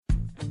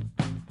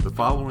The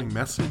following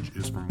message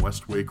is from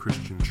Westway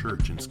Christian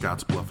Church in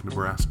Scottsbluff,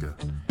 Nebraska.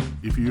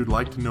 If you'd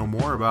like to know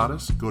more about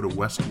us, go to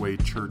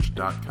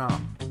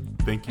westwaychurch.com.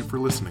 Thank you for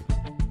listening.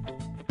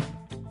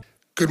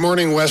 Good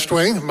morning,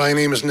 Westway. My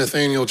name is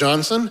Nathaniel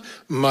Johnson.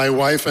 My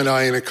wife and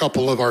I and a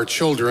couple of our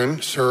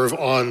children serve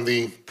on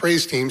the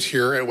praise teams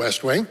here at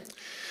Westway.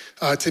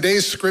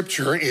 Today's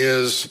scripture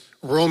is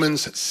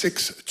Romans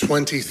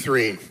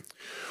 6:23.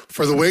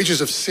 For the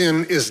wages of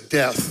sin is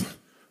death,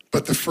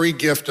 but the free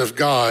gift of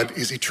God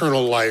is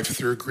eternal life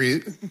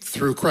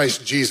through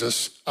Christ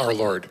Jesus our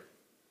Lord.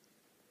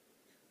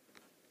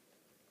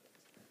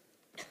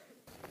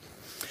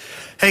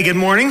 Hey, good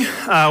morning.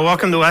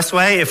 Welcome to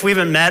Westway. If we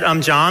haven't met,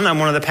 I'm John. I'm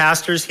one of the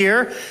pastors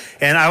here.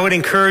 And I would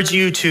encourage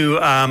you to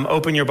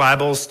open your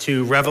Bibles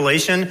to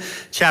Revelation.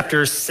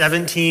 Chapters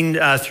 17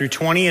 through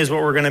 20 is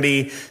what we're going to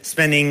be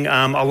spending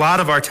a lot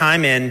of our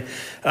time in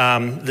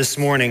this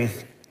morning.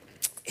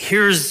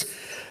 Here's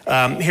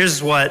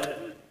what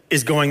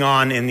is going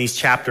on in these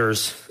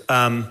chapters.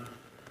 The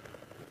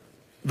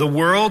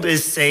world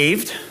is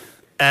saved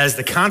as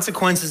the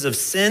consequences of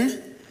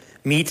sin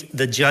meet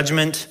the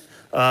judgment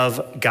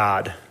of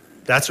God.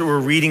 That's what we're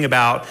reading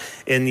about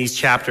in these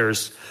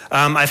chapters.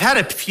 I've had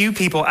a few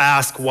people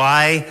ask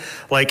why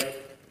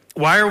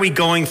are we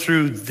going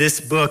through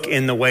this book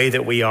in the way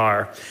that we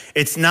are?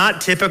 It's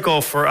not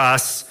typical for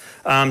us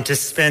to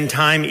spend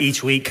time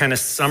each week kind of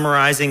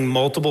summarizing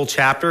multiple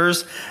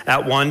chapters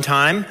at one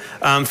time.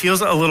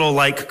 Feels a little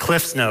like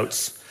Cliff's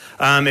Notes.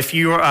 If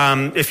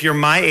you're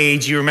my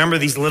age, you remember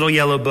these little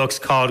yellow books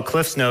called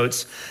Cliff's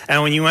Notes.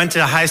 And when you went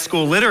to high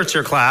school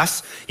literature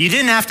class, you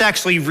didn't have to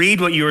actually read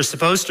what you were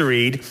supposed to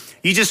read.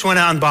 You just went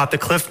out and bought the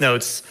Cliff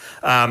Notes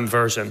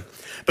version.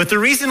 But the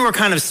reason we're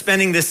kind of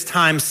spending this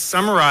time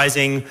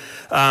summarizing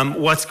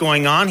what's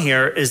going on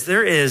here is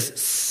there is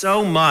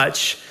so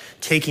much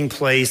taking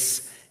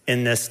place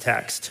in this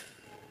text.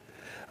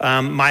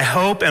 My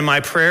hope and my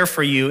prayer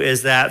for you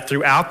is that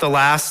throughout the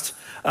last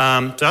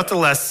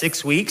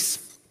 6 weeks,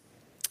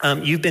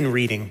 you've been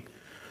reading.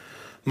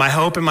 My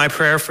hope and my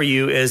prayer for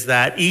you is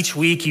that each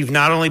week you've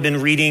not only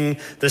been reading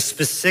the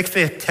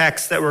specific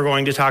text that we're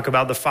going to talk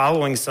about the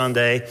following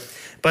Sunday,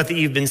 but that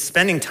you've been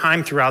spending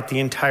time throughout the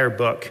entire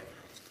book.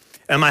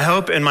 And my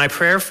hope and my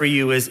prayer for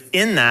you is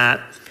in that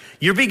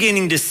you're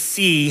beginning to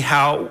see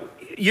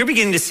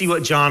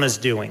what John is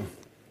doing.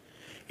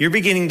 You're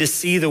beginning to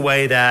see the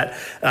way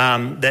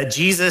that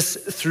Jesus,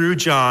 through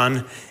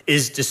John,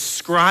 is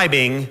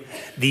describing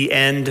the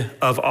end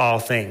of all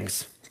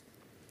things.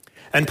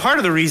 And part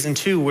of the reason,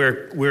 too,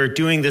 we're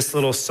doing this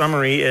little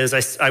summary is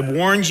I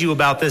warned you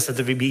about this at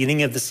the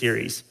beginning of the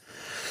series.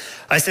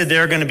 I said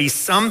there are going to be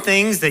some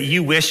things that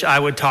you wish I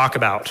would talk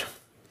about.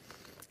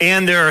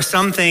 And there are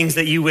some things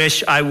that you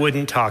wish I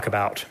wouldn't talk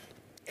about.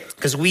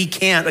 Because we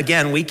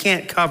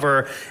can't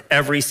cover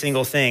every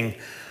single thing.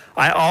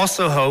 I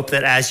also hope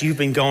that as you've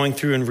been going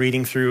through and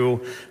reading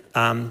through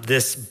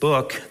this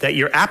book, that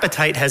your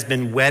appetite has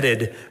been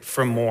whetted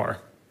for more.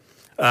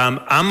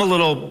 I'm a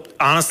little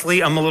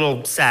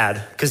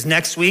sad because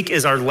next week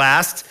is our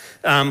last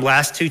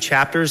two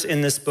chapters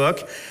in this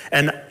book.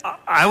 And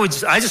I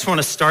just want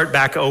to start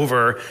back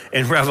over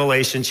in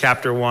Revelation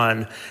chapter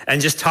 1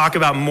 and just talk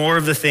about more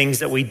of the things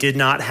that we did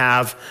not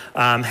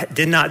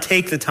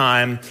take the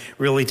time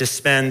really to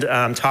spend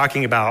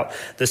talking about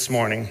this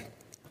morning.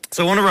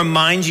 So I want to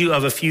remind you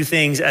of a few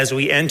things as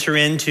we enter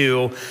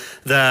into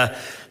the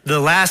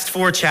last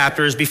 4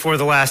 chapters before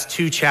the last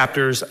 2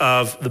 chapters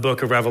of the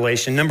book of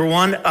Revelation. Number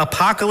 1,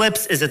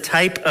 Apocalypse is a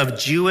type of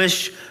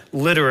Jewish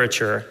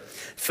literature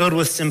filled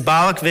with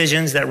symbolic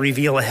visions that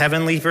reveal a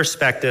heavenly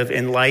perspective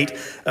in light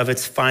of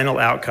its final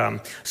outcome.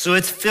 So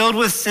it's filled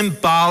with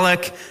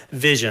symbolic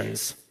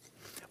visions.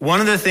 One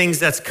of the things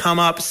that's come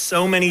up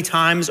so many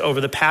times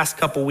over the past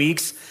couple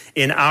weeks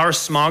in our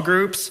small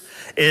groups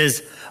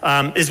is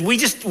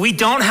we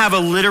don't have a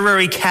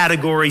literary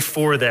category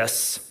for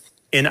this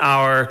in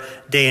our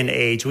day and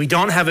age. We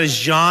don't have a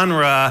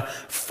genre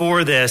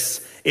for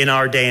this in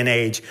our day and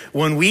age.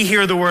 When we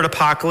hear the word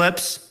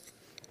apocalypse,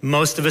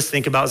 most of us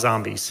think about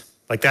zombies.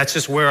 Like that's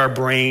just where our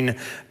brain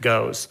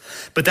goes.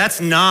 But that's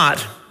not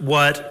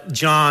what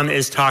John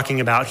is talking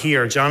about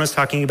here. John is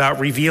talking about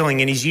revealing,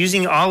 and he's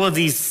using all of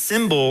these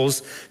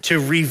symbols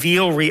to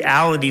reveal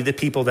reality to the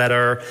people that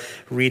are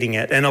reading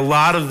it. And a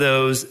lot of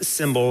those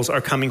symbols are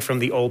coming from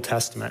the Old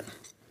Testament.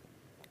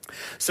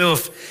 So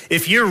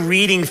if you're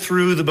reading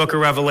through the book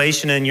of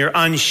Revelation and you're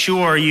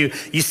unsure, you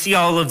see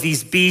all of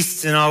these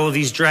beasts and all of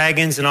these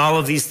dragons and all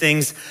of these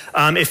things.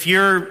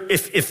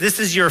 If this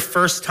is your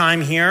first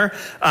time here,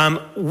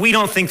 we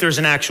don't think there's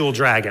an actual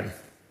dragon.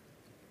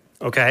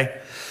 Okay?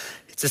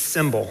 It's a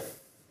symbol.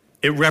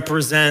 It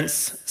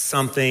represents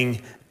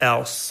something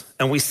else.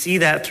 And we see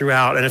that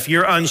throughout. And if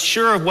you're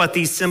unsure of what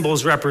these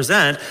symbols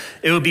represent,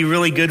 it would be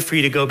really good for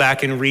you to go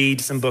back and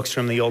read some books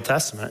from the Old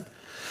Testament.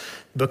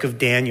 The book of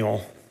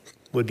Daniel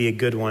would be a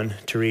good one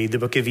to read. The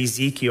book of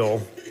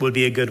Ezekiel would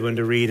be a good one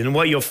to read. And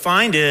what you'll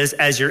find is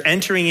as you're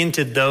entering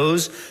into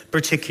those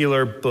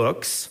particular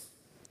books,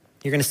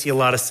 you're going to see a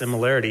lot of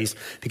similarities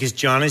because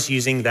John is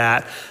using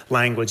that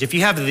language. If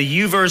you have the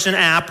YouVersion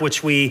app,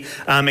 which we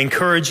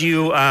encourage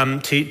you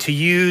to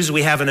use,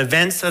 we have an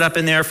event set up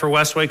in there for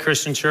Westway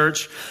Christian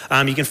Church.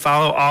 You can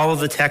follow all of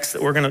the texts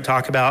that we're going to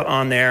talk about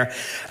on there.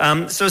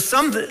 So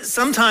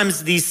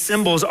sometimes these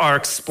symbols are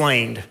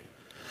explained.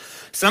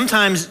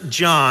 Sometimes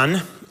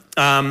John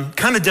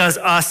kind of does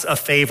us a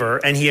favor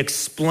and he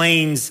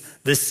explains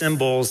the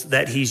symbols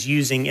that he's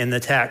using in the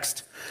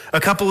text. A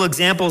couple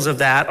examples of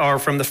that are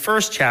from the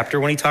first chapter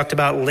when he talked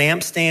about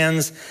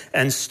lampstands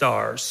and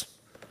stars.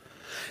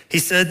 He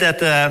said that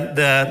they're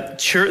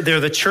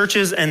the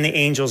churches and the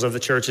angels of the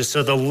churches.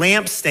 So the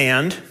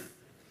lampstand,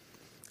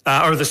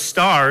 or the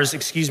stars,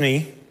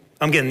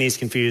 I'm getting these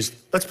confused.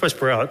 Let's push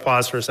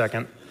pause for a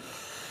second.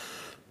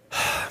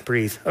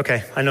 Breathe.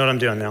 Okay, I know what I'm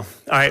doing now.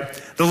 All right,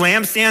 the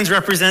lampstands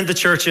represent the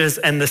churches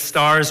and the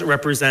stars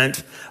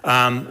represent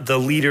the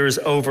leaders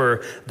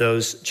over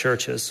those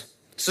churches.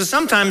 So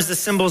sometimes the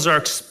symbols are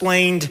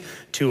explained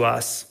to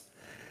us.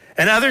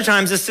 And other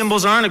times the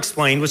symbols aren't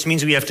explained, which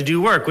means we have to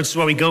do work, which is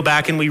why we go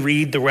back and we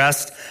read the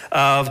rest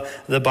of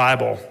the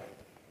Bible.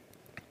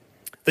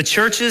 The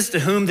churches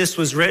to whom this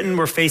was written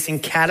were facing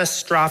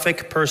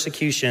catastrophic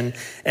persecution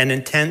and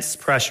intense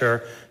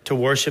pressure to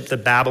worship the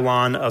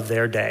Babylon of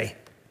their day.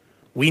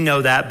 We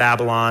know that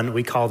Babylon,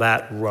 we call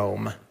that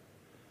Rome.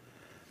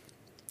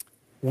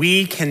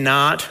 We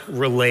cannot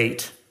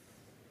relate,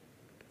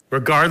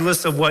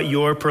 regardless of what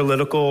your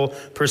political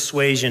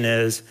persuasion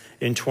is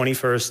in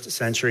 21st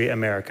century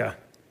America.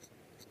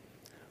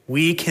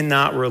 We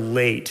cannot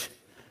relate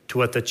to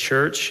what the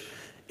church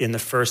in the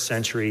first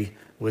century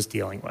was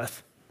dealing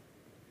with.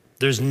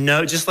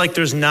 Just like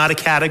there's not a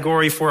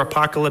category for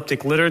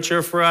apocalyptic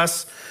literature for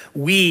us,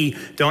 we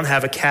don't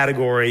have a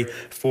category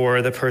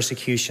for the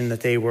persecution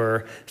that they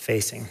were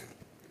facing.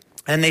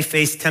 And they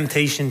faced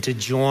temptation to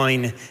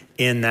join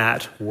in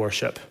that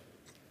worship.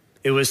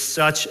 It was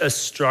such a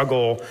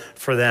struggle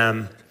for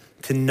them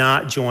to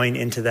not join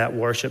into that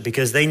worship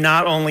because they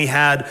not only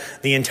had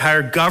the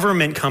entire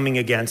government coming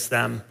against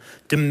them,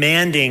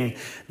 demanding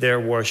their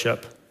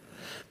worship,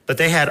 but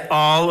they had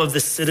all of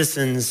the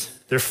citizens,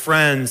 their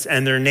friends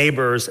and their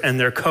neighbors and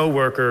their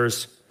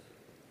co-workers,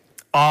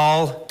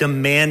 all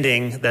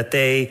demanding that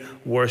they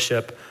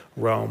worship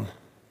Rome.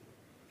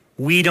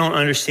 We don't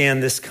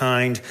understand this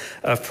kind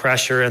of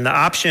pressure, and the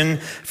option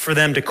for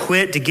them to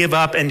quit, to give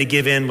up, and to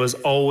give in was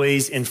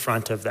always in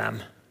front of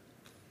them.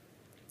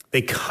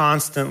 They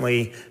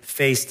constantly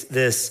faced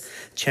this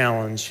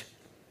challenge.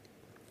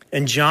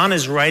 And John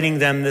is writing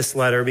them this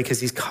letter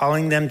because he's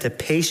calling them to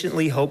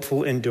patiently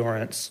hopeful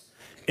endurance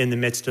in the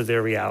midst of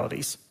their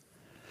realities.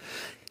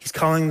 He's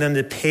calling them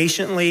to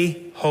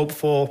patiently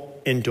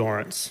hopeful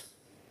endurance.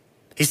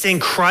 He's saying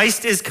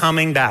Christ is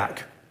coming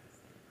back.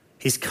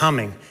 He's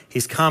coming,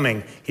 he's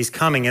coming, he's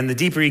coming. And the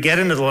deeper you get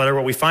into the letter,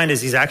 what we find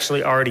is he's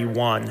actually already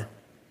won.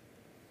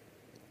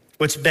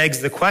 Which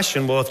begs the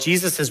question, well, if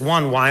Jesus has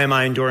won, why am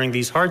I enduring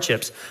these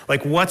hardships?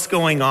 Like, what's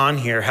going on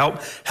here?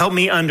 Help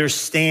me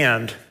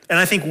understand. And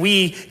I think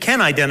we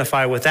can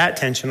identify with that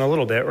tension a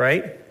little bit,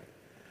 right?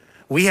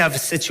 We have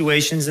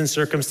situations and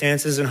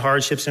circumstances and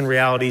hardships and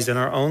realities in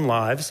our own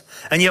lives.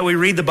 And yet we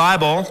read the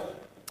Bible,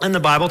 and the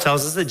Bible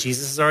tells us that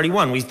Jesus has already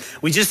won.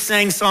 We just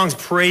sang songs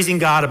praising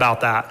God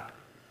about that.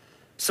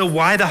 So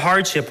why the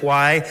hardship?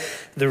 Why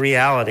the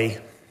reality?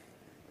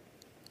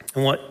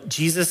 And what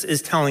Jesus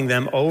is telling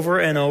them over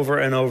and over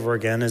and over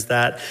again is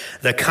that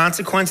the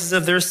consequences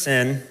of their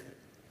sin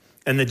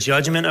and the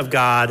judgment of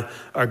God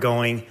are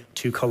going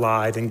to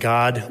collide, and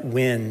God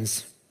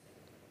wins.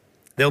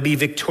 They'll be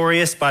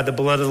victorious by the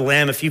blood of the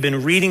Lamb. If you've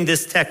been reading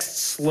this text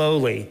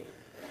slowly,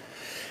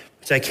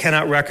 which I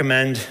cannot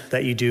recommend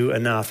that you do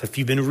enough, if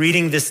you've been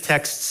reading this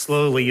text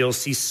slowly, you'll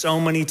see so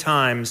many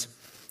times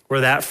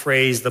where that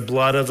phrase, the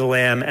blood of the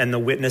Lamb and the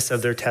witness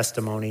of their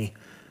testimony,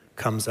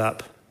 comes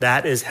up.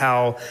 That is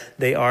how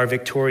they are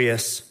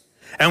victorious.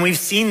 And we've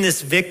seen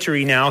this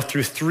victory now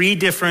through three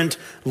different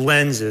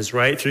lenses,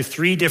 right? Through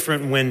three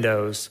different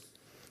windows.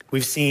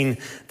 We've seen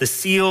the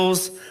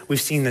seals, we've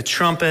seen the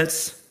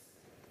trumpets,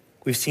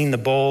 we've seen the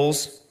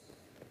bowls.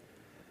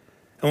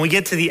 And we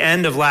get to the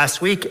end of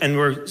last week and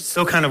we're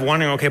still kind of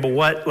wondering, okay,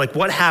 but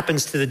what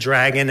happens to the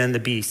dragon and the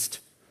beast?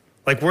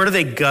 Like, where do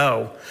they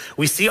go?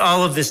 We see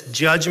all of this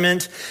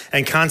judgment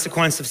and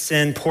consequence of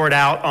sin poured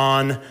out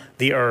on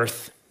the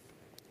earth.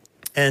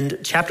 And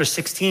chapter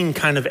 16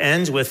 kind of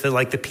ends with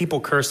the people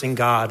cursing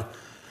God.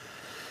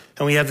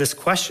 And we have this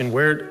question,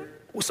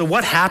 so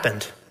what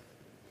happened?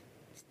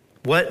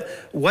 What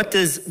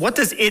does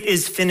it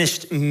is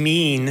finished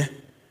mean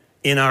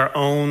in our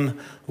own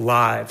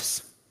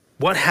lives?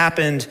 What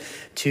happened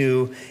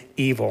to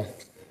evil?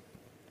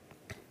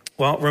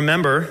 Well,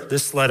 remember,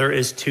 this letter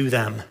is to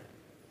them.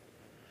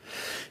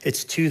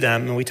 It's to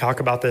them, and we talk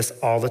about this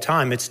all the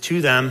time. It's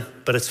to them,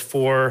 but it's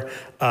for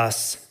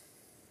us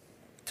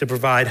to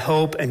provide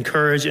hope and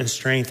courage and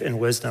strength and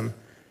wisdom.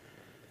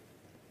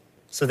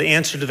 So the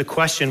answer to the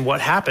question, what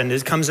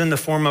happened, comes in the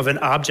form of an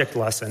object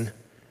lesson.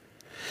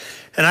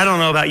 And I don't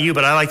know about you,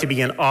 but I like to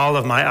begin all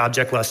of my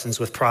object lessons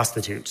with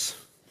prostitutes.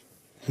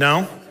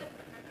 No?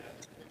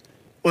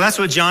 Well, that's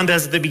what John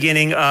does at the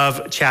beginning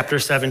of chapter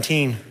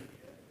 17.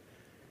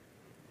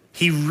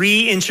 He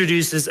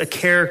reintroduces a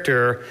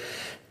character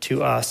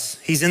to us.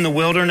 He's in the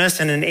wilderness,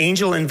 and an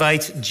angel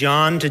invites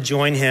John to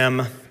join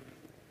him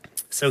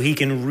so he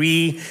can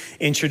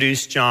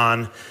reintroduce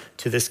John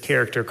to this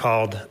character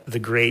called the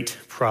Great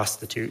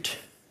Prostitute.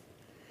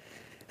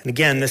 And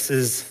again, this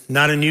is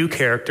not a new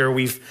character.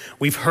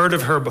 We've heard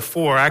of her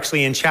before.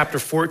 Actually, in chapter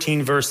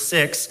 14, verse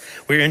 6,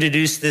 we're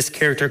introduced to this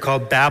character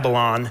called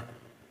Babylon.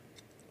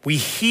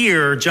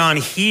 John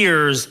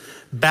hears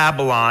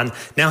Babylon.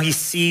 Now he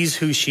sees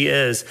who she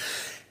is.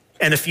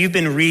 And if you've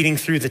been reading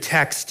through the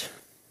text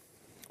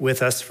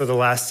with us for the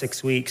last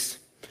 6 weeks,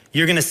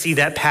 you're going to see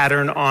that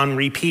pattern on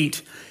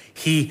repeat.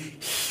 He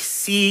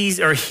sees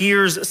or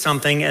hears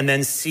something and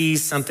then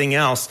sees something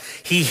else.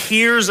 He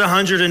hears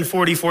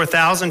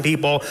 144,000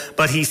 people,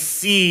 but he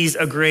sees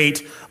a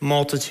great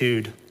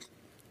multitude.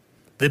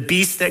 The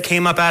beast that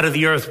came up out of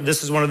the earth,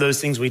 this is one of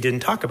those things we didn't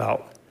talk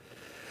about.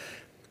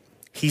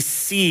 He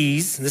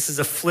sees, this is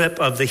a flip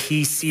of the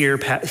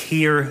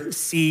hear,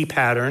 see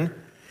pattern.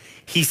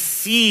 He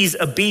sees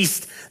a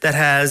beast that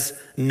has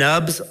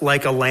nubs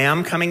like a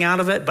lamb coming out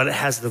of it, but it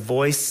has the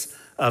voice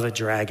of a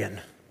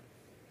dragon.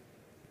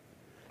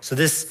 So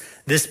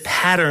this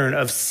pattern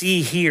of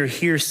see, hear,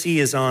 see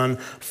is on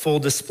full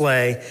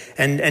display.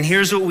 And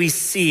here's what we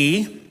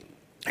see.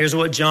 Here's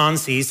what John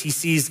sees. He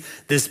sees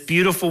this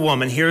beautiful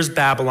woman. Here's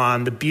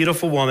Babylon, the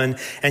beautiful woman,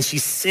 and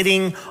she's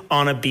sitting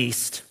on a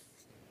beast.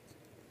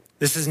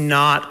 This is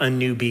not a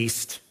new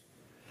beast.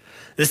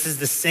 This is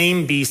the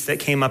same beast that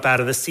came up out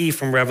of the sea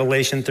from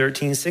Revelation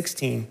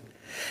 13:16.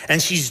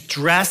 And she's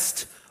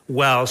dressed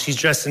well. She's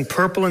dressed in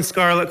purple and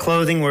scarlet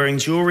clothing, wearing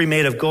jewelry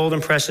made of gold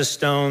and precious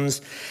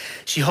stones.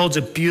 She holds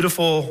a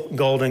beautiful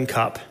golden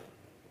cup,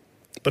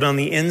 but on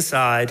the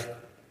inside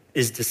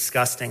is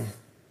disgusting.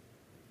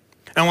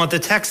 And what the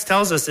text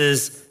tells us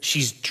is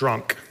she's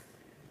drunk.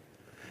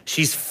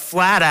 She's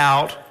flat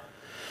out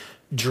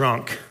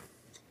drunk.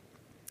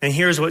 And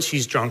here's what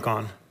she's drunk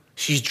on.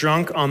 She's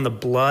drunk on the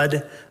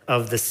blood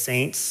of the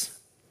saints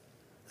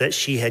that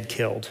she had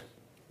killed.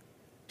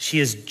 She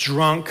is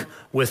drunk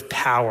with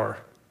power.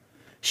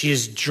 She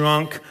is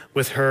drunk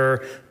with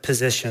her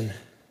position.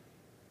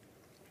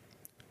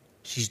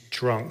 She's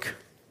drunk.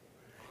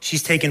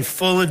 She's taken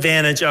full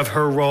advantage of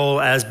her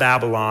role as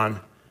Babylon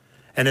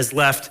and has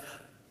left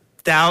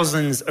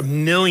thousands of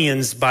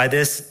millions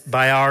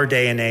by our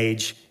day and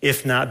age,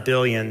 if not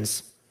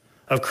billions,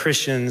 of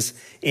Christians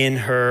in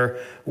her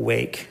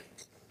wake.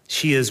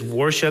 She is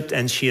worshiped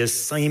and she is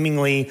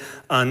seemingly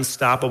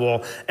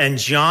unstoppable. And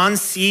John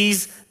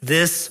sees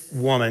this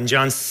woman.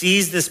 John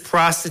sees this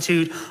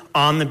prostitute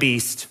on the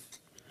beast.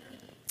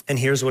 And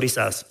here's what he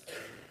says.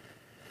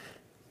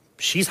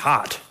 She's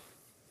hot.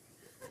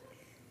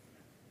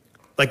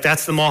 Like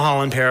that's the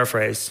Mulholland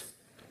paraphrase.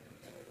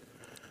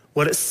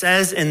 What it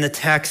says in the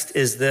text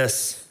is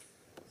this: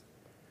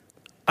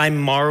 I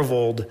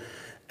marveled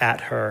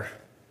at her.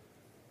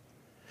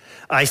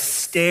 I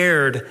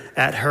stared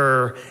at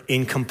her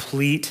in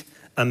complete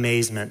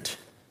amazement.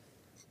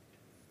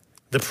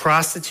 The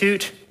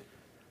prostitute,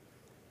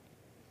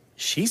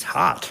 she's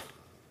hot.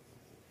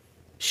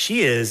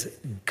 She is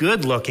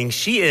good looking.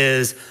 She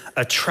is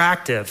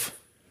attractive.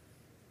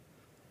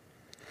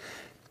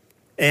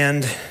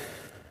 And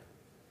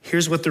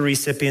here's what the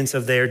recipients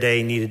of their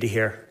day needed to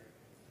hear.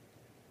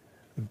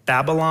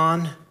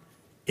 Babylon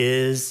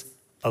is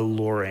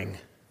alluring.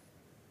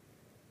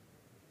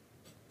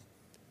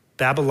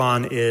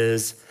 Babylon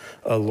is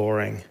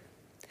alluring.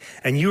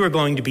 And you are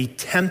going to be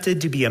tempted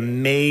to be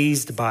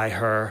amazed by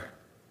her.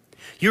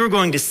 You are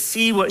going to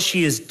see what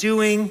she is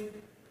doing,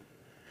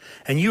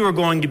 and you are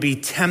going to be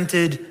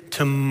tempted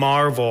to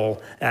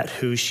marvel at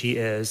who she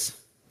is.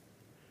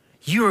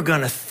 You are going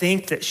to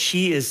think that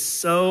she is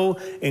so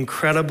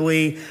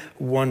incredibly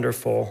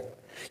wonderful.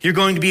 You're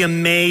going to be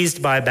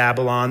amazed by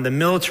Babylon, the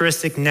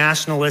militaristic,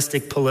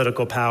 nationalistic,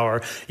 political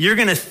power. You're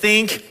going to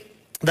think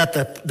that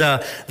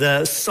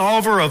the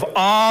solver of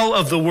all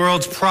of the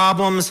world's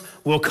problems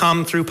will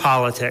come through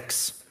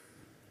politics.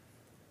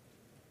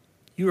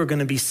 You are going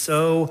to be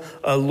so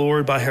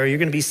allured by her. You're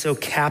going to be so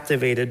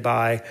captivated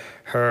by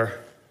her.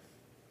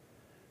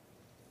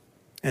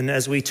 And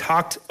as we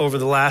talked over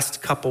the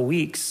last couple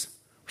weeks,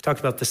 we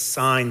talked about the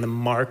sign, the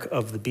mark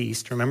of the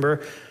beast.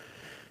 Remember,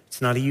 it's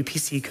not a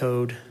UPC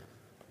code.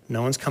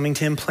 No one's coming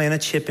to implant a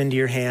chip into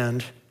your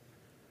hand.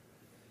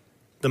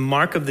 The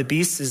mark of the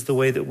beast is the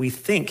way that we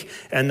think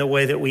and the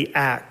way that we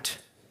act.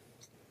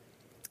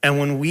 And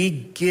when we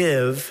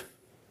give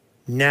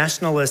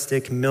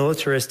nationalistic,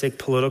 militaristic,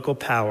 political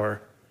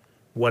power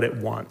what it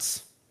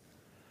wants,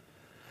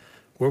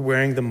 we're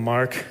wearing the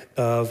mark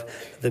of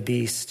the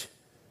beast.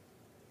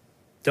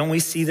 Don't we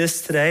see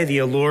this today? The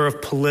allure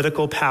of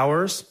political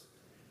powers?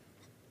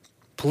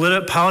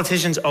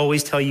 Politicians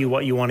always tell you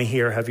what you want to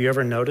hear. Have you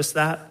ever noticed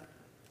that?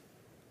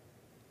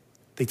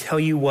 They tell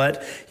you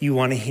what you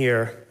want to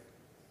hear.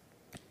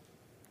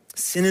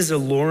 Sin is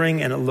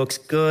alluring and it looks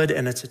good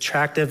and it's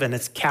attractive and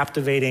it's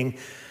captivating.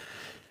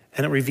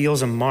 and it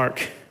reveals a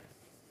mark.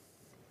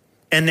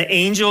 And the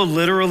angel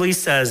literally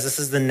says, this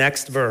is the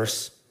next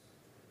verse,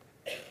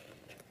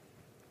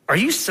 "Are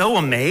you so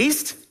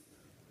amazed?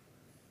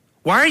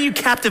 Why are you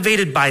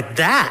captivated by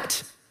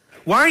that?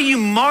 Why are you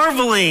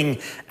marveling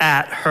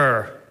at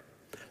her?"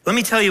 Let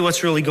me tell you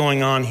what's really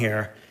going on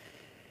here,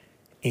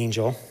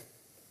 angel.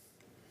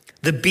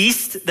 The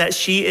beast that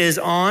she is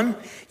on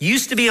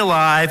used to be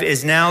alive,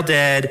 is now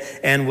dead,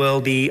 and will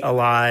be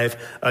alive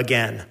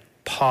again.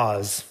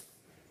 Pause.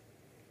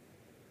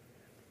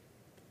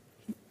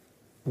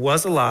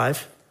 Was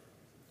alive,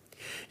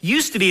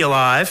 used to be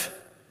alive,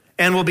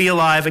 and will be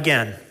alive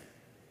again.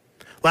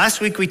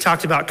 Last week we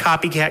talked about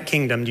copycat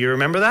kingdom. Do you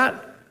remember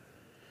that?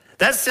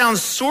 That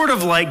sounds sort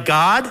of like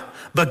God,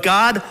 but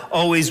God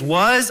always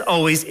was,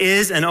 always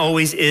is, and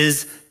always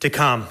is to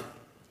come.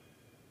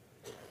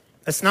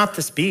 That's not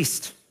this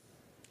beast.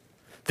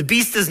 The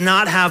beast does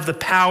not have the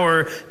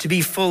power to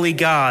be fully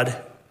God.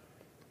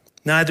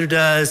 Neither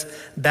does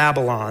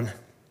Babylon.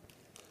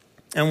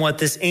 And what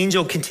this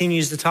angel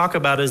continues to talk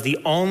about is the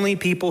only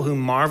people who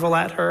marvel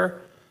at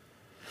her,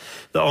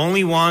 the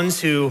only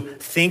ones who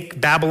think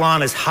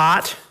Babylon is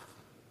hot,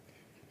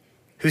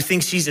 who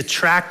think she's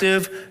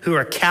attractive, who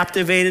are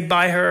captivated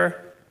by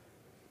her,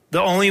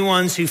 the only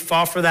ones who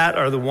fall for that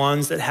are the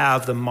ones that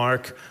have the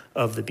mark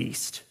of the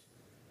beast.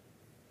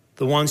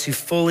 The ones who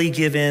fully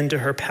give in to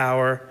her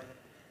power.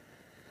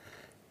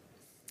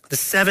 The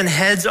 7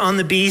 heads on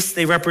the beast,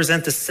 they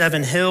represent the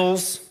 7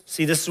 hills.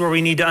 See, this is where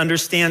we need to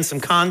understand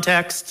some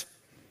context.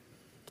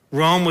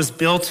 Rome was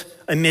built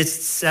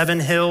amidst 7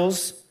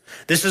 hills.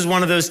 This is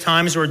one of those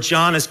times where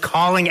John is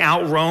calling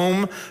out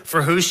Rome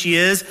for who she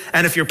is.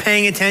 And if you're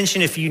paying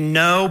attention, if you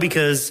know,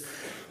 because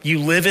you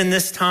live in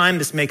this time,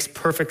 this makes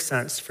perfect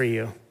sense for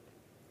you.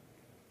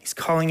 He's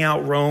calling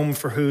out Rome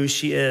for who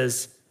she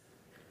is.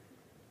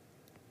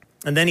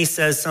 And then he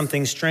says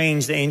something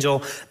strange, the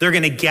angel, they're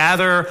going to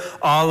gather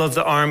all of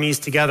the armies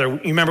together. You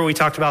remember we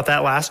talked about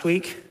that last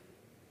week?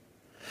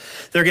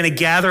 They're going to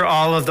gather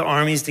all of the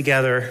armies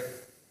together,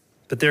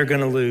 but they're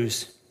going to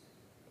lose.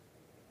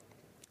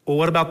 Well,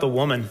 what about the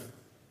woman?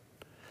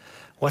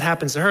 What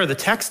happens to her? The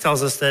text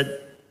tells us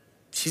that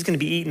she's going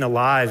to be eaten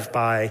alive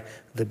by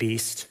the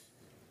beast.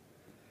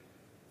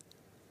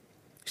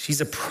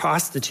 She's a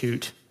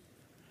prostitute.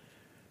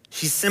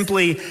 She's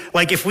simply,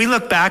 like, if we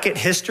look back at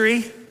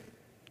history,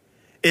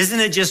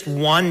 isn't it just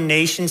one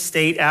nation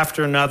state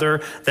after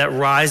another that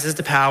rises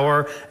to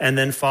power and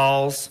then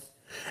falls,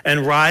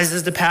 and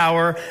rises to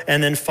power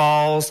and then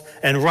falls,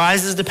 and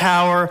rises to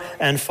power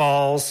and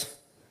falls?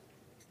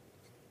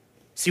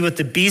 See, what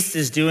the beast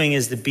is doing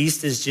is the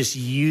beast is just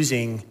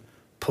using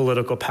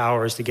political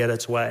powers to get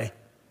its way.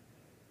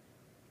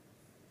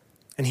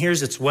 And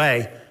here's its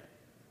way: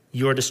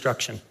 your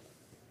destruction.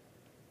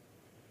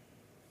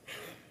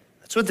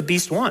 That's what the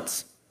beast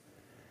wants.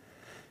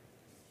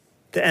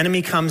 The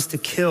enemy comes to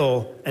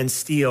kill and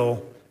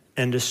steal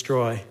and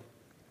destroy.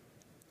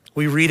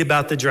 We read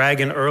about the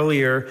dragon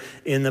earlier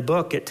in the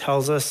book. It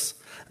tells us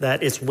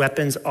that its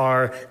weapons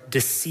are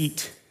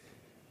deceit.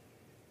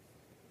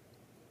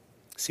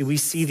 See, we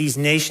see these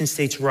nation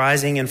states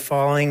rising and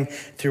falling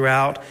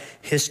throughout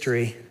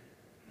history.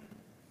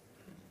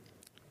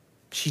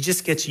 She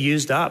just gets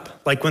used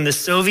up. Like when the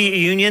Soviet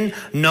Union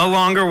no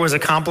longer was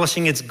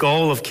accomplishing its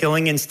goal of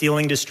killing and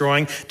stealing,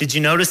 destroying, did you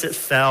notice it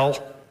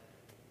fell?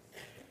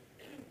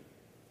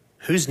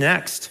 Who's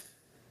next?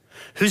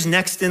 Who's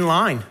next in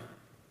line?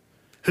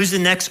 Who's the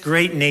next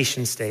great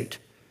nation state?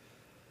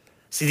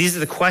 See, these are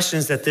the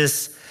questions that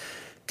this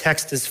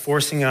text is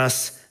forcing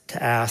us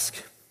to ask.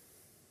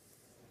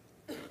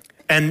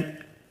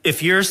 And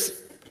if you're,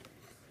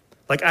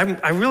 like,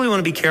 I really want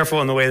to be careful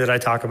in the way that I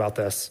talk about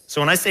this.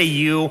 So when I say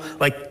you,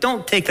 like,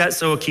 don't take that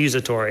so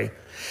accusatory.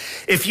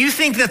 If you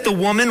think that the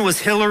woman was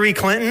Hillary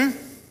Clinton,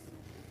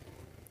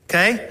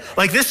 okay,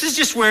 like, this is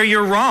just where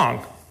you're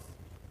wrong.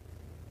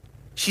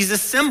 She's a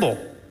symbol.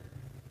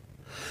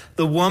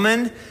 The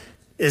woman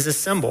is a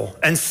symbol.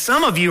 And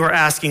some of you are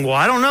asking, well,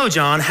 I don't know,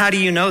 John, how do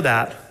you know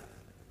that?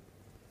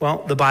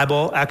 Well, the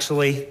Bible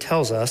actually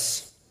tells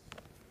us.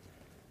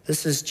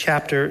 This is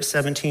chapter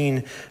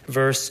 17,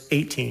 verse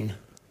 18.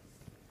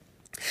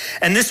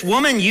 And this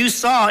woman you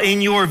saw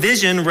in your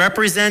vision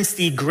represents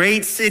the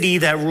great city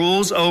that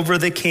rules over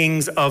the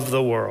kings of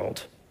the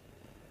world.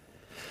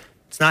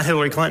 It's not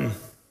Hillary Clinton.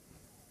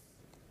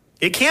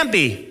 It can't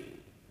be.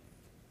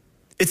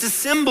 It's a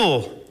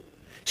symbol.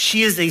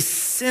 She is a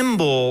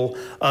symbol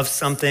of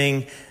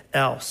something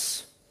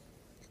else.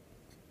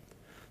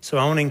 So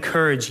I want to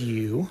encourage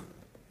you,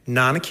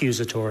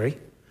 non-accusatory,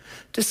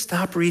 to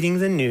stop reading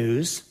the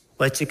news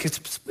like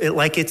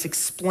it's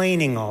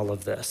explaining all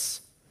of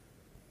this.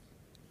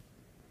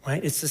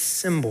 Right? It's a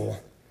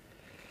symbol.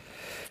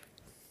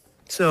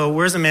 So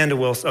where's Amanda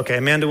Wilson? Okay,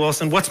 Amanda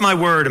Wilson. What's my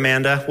word,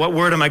 Amanda? What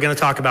word am I going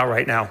to talk about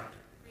right now?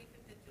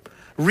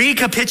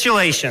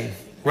 Recapitulation.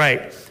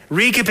 Right.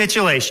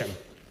 Recapitulation.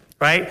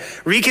 Right?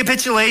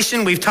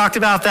 Recapitulation, we've talked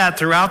about that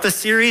throughout the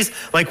series.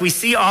 Like, we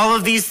see all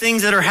of these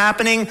things that are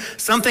happening.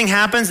 Something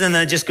happens and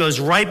then it just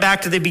goes right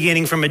back to the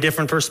beginning from a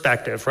different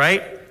perspective,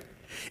 right?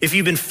 If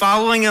you've been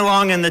following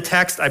along in the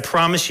text, I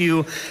promise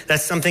you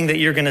that's something that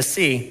you're going to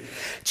see.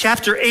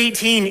 Chapter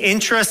 18,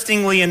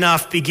 interestingly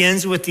enough,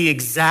 begins with the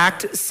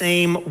exact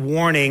same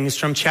warnings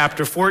from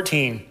chapter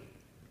 14.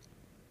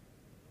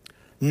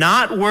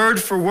 Not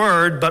word for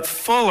word, but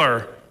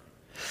fuller.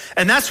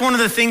 And that's one of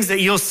the things that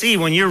you'll see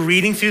when you're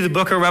reading through the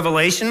book of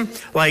Revelation.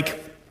 Like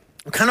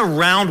kind of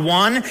round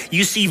one,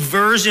 you see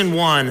version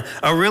one,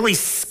 a really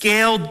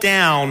scaled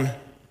down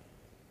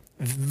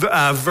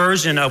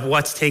version of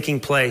what's taking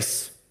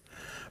place.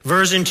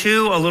 Version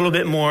 2, a little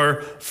bit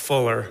more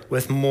fuller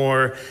with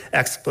more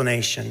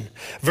explanation.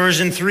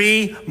 Version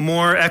 3,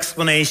 more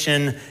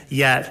explanation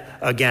yet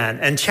again.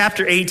 And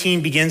chapter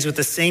 18 begins with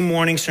the same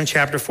warnings from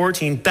chapter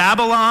 14.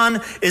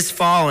 Babylon is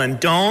fallen.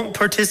 Don't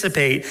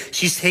participate.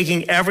 She's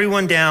taking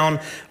everyone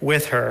down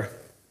with her.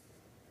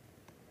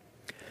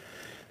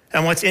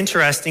 And what's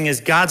interesting is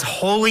God's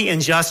holy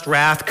and just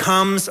wrath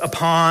comes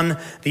upon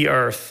the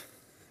earth.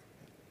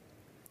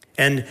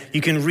 And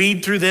you can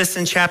read through this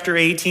in chapter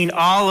 18.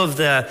 All of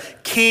the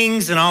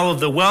kings and all of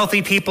the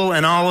wealthy people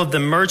and all of the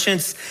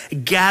merchants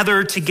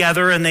gather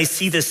together, and they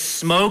see this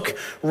smoke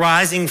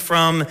rising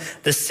from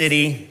the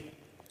city.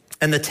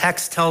 And the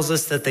text tells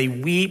us that they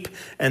weep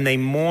and they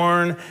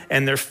mourn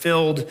and they're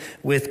filled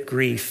with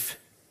grief.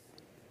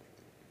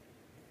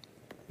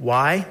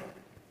 Why?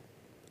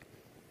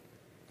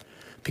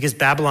 Because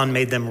Babylon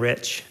made them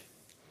rich.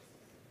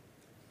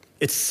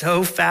 It's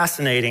so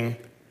fascinating.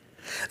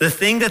 The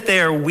thing that they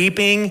are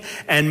weeping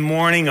and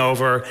mourning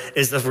over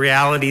is the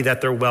reality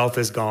that their wealth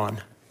is gone.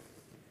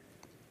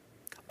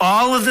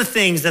 All of the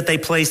things that they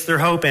place their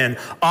hope in,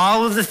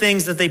 all of the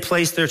things that they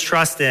place their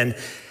trust in,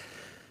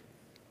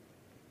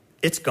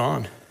 it's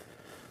gone.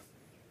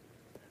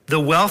 The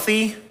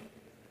wealthy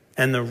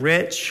and the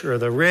rich, or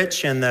the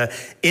rich and the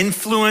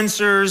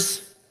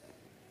influencers,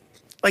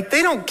 like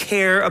they don't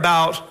care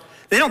about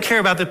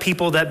the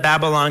people that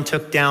Babylon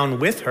took down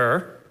with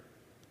her.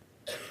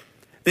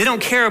 They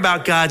don't care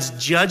about God's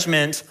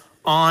judgment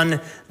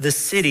on the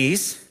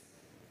cities.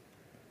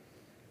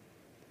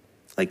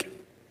 Like,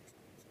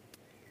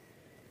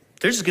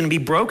 they're just going to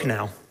be broke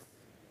now.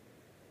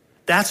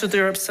 That's what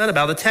they're upset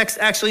about. The text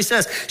actually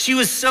says, she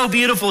was so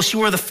beautiful, she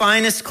wore the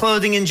finest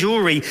clothing and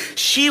jewelry.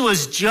 She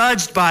was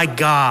judged by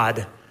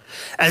God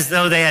as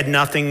though they had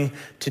nothing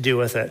to do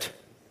with it.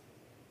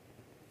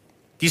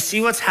 Do you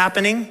see what's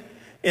happening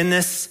in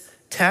this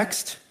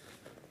text?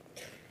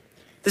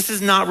 This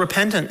is not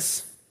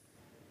repentance.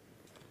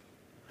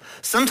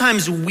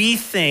 Sometimes we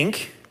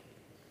think,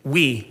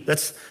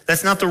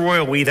 that's not the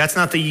royal we, that's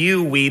not the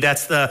you we,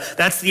 that's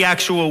the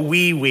actual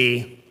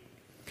we.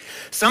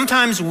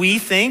 Sometimes we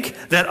think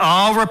that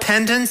all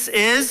repentance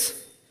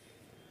is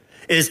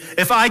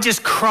if I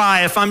just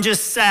cry, if I'm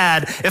just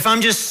sad, if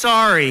I'm just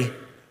sorry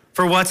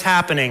for what's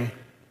happening,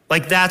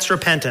 like that's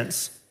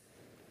repentance.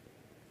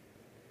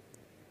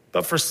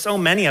 But for so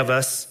many of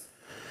us,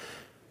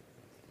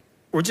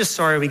 we're just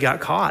sorry we got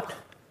caught.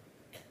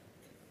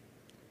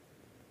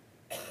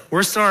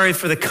 We're sorry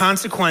for the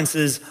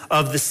consequences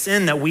of the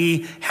sin that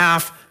we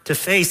have to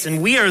face. And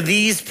we are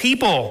these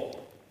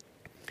people.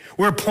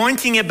 We're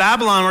pointing at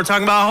Babylon. We're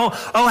talking about,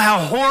 how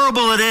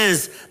horrible it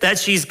is that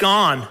she's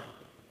gone.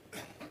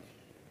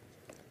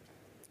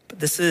 But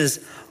this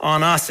is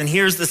on us. And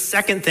here's the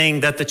second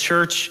thing that the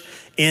church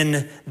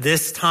in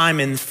this time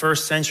in the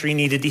first century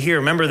needed to hear.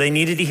 Remember, they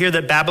needed to hear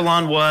that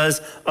Babylon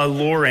was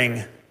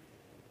alluring.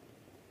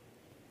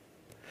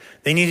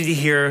 They needed to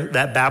hear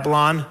that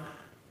Babylon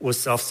was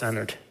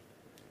self-centered.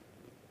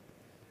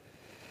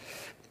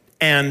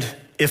 And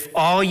if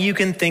all you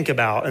can think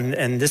about,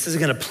 and this is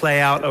going to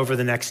play out over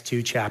the next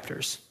 2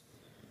 chapters,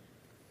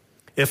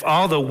 if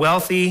all the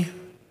wealthy,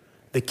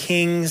 the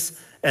kings,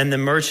 and the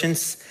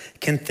merchants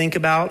can think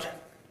about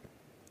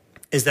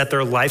is that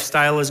their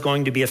lifestyle is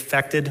going to be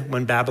affected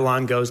when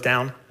Babylon goes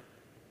down,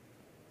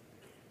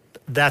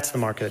 that's the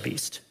mark of the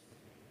beast.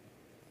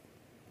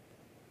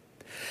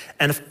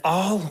 And if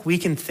all we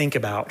can think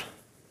about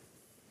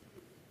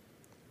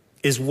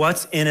is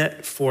what's in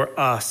it for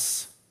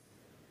us,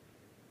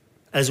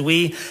 as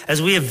we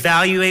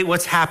evaluate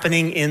what's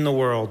happening in the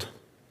world,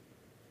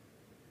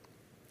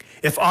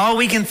 if all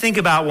we can think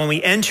about when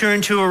we enter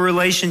into a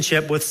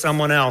relationship with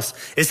someone else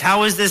is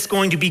how is this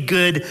going to be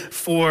good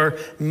for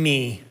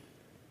me?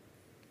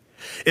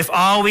 If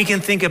all we can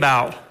think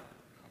about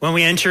when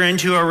we enter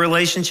into a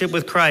relationship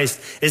with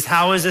Christ is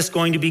how is this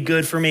going to be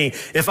good for me?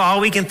 If all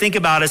we can think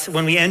about is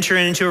when we enter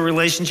into a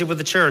relationship with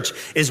the church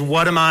is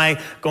what am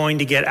I going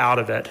to get out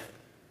of it? Do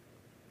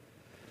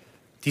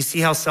you see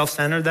how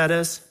self-centered that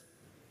is?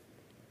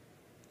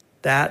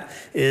 That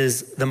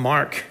is the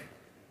mark.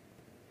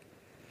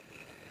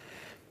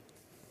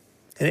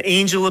 An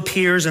angel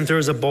appears and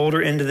throws a boulder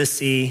into the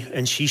sea,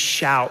 and she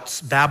shouts,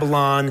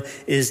 Babylon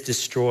is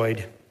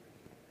destroyed.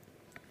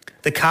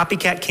 The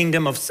copycat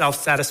kingdom of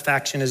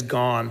self-satisfaction is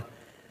gone.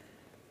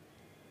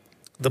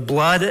 The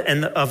blood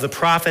of the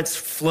prophets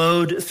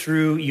flowed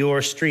through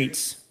your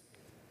streets.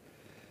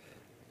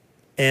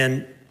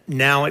 And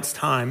now it's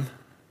time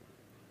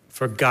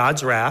for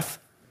God's wrath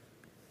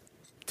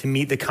to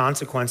meet the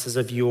consequences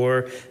of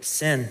your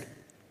sin.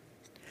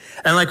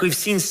 And like we've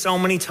seen so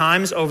many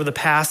times over the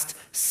past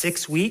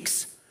 6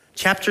 weeks,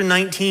 chapter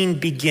 19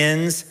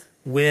 begins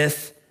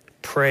with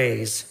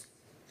praise.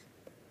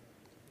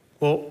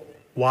 Well,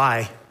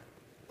 why?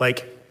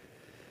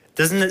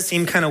 Doesn't it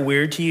seem kind of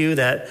weird to you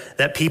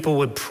that people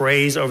would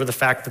praise over the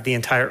fact that the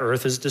entire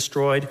earth is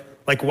destroyed?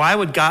 Why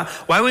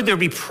would there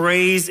be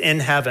praise in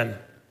heaven?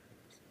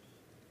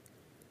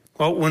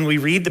 Well, when we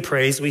read the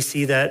praise, we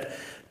see that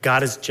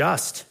God is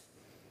just,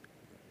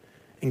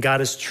 and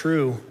God is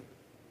true,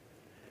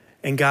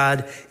 and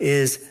God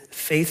is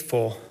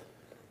faithful,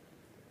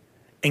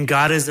 and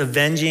God is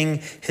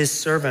avenging his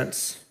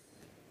servants.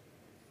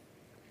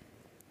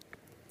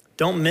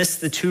 Don't miss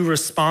the two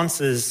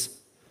responses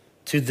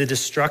to the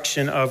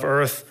destruction of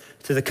earth,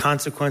 to the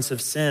consequence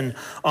of sin.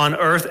 On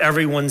earth,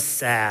 everyone's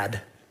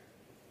sad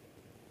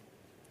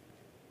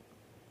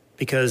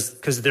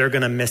because they're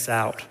going to miss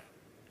out.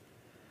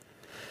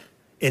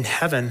 In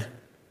heaven,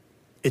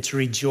 it's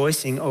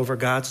rejoicing over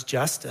God's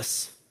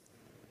justice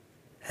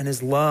and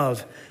his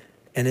love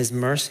and his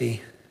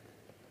mercy.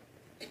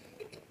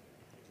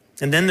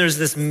 And then there's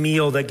this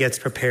meal that gets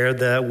prepared,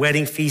 the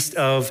wedding feast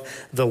of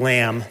the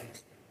Lamb.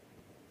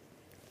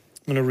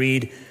 I'm going to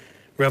read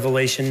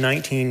Revelation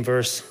 19,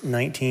 verse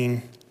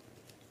 9.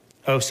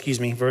 An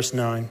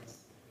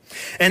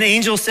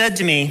angel said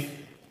to me,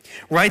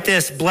 "Write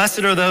this, blessed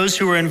are those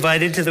who are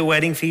invited to the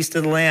wedding feast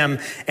of the Lamb."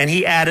 And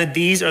he added,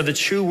 "These are the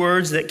true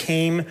words that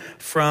came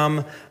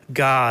from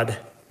God."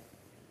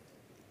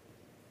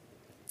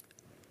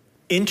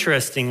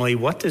 Interestingly,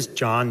 what does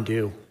John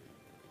do?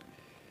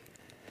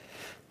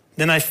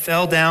 Then I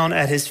fell down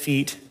at his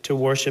feet to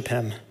worship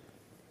him.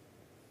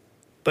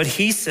 But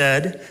he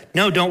said,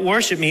 "No, don't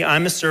worship me.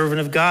 I'm a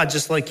servant of God,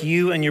 just like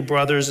you and your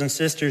brothers and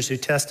sisters who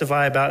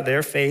testify about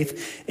their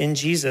faith in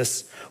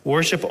Jesus.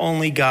 Worship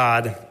only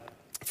God,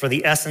 for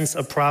the essence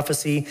of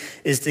prophecy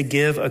is to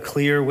give a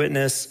clear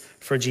witness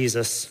for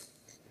Jesus."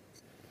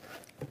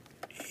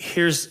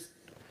 Here's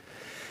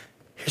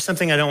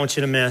something I don't want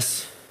you to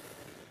miss.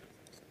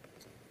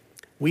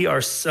 We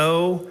are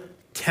so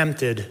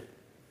tempted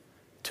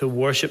to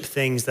worship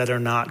things that are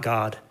not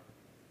God.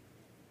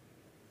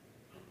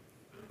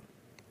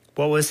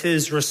 What was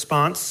his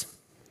response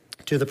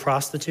to the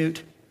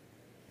prostitute?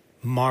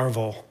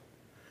 Marvel,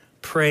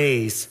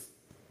 praise.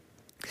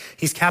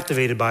 He's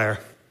captivated by her.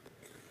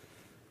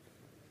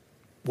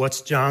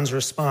 What's John's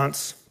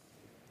response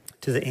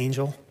to the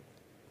angel?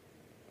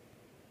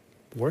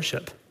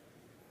 Worship.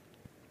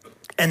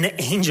 And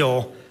the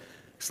angel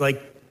is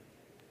like,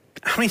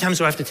 how many times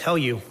do I have to tell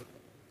you?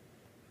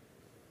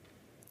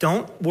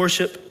 Don't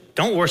worship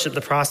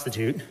the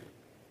prostitute.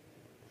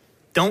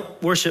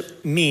 Don't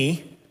worship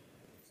me.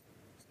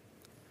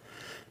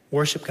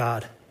 Worship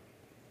God.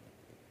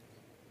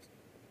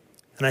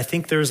 And I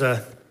think there's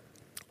a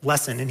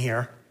lesson in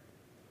here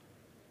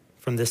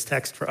from this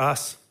text for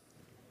us.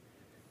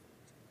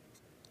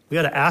 We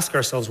got to ask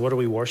ourselves, what are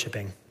we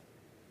worshiping?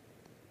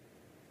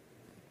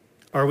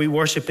 Are we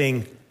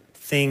worshiping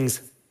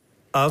things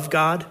of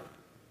God?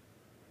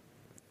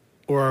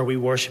 Or are we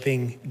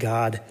worshiping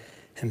God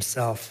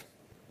himself?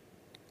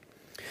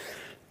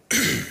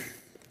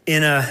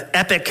 In an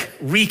epic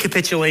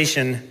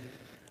recapitulation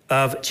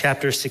of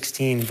chapter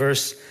 16,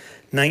 verse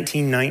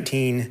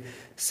 19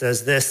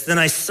 says this: "Then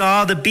I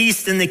saw the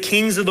beast and the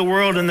kings of the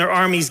world and their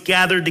armies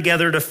gathered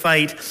together to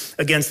fight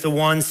against the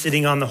one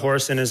sitting on the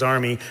horse and his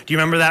army." Do you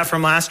remember that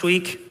from last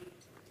week?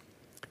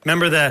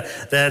 Remember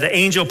the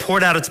angel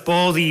poured out its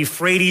bowl, the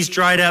Euphrates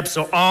dried up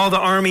so all the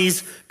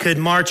armies could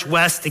march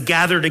west to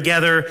gather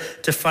together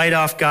to fight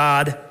off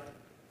God.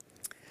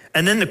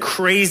 And then the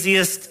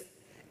craziest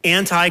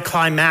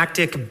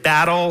anticlimactic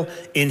battle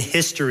in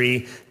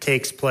history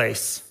takes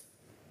place.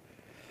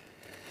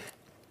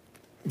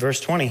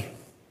 Verse 20.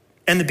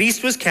 "And the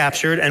beast was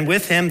captured, and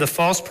with him the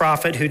false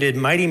prophet who did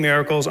mighty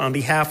miracles on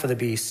behalf of the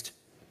beast."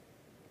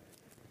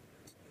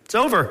 It's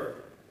over.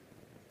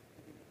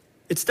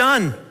 It's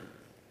done.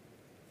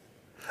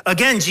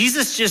 Again,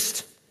 Jesus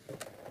just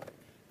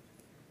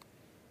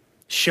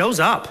shows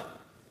up.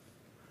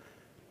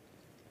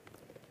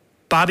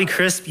 Bobby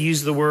Crisp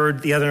used the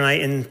word the other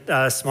night in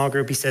a small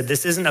group. He said,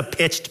 this isn't a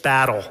pitched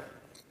battle,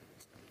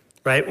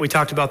 right? We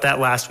talked about that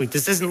last week.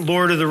 This isn't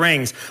Lord of the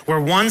Rings, where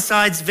one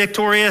side's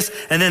victorious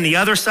and then the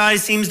other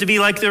side seems to be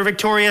like they're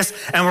victorious,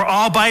 and we're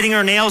all biting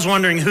our nails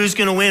wondering who's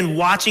going to win,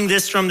 watching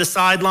this from the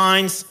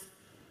sidelines.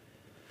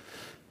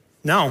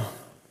 No.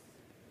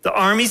 The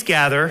armies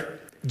gather.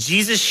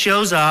 Jesus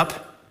shows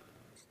up,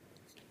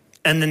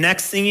 and the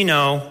next thing you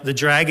know, the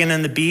dragon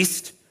and the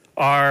beasts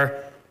are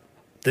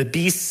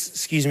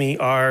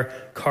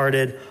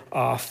carted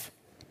off.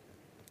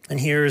 And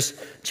here's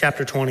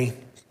chapter 20.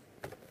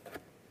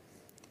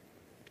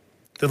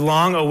 The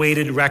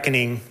long-awaited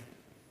reckoning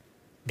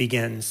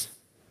begins.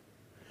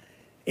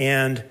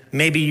 And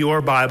maybe your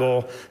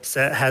Bible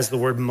has the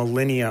word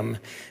millennium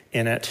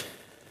in it.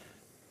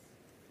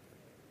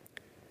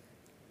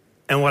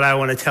 And what I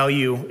want to tell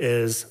you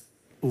is,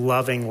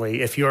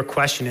 lovingly, if your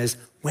question is,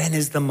 when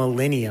is the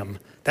millennium?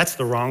 That's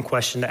the wrong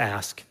question to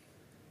ask.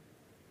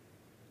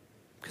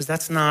 Because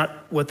that's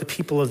not what the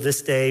people of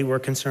this day were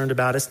concerned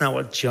about. It's not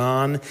what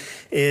John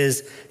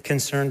is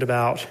concerned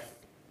about.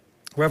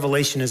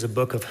 Revelation is a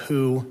book of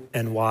who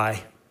and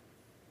why.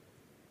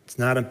 It's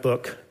not a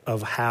book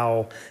of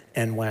how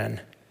and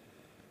when.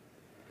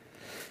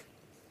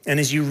 And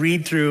as you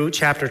read through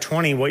chapter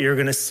 20, what you're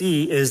going to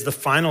see is the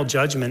final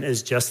judgment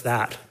is just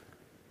that.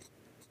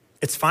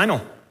 It's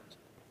final.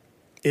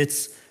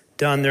 It's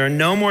done. There are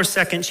no more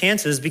second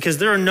chances because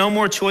there are no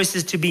more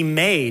choices to be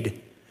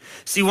made.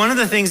 See, one of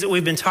the things that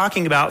we've been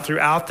talking about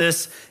throughout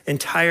this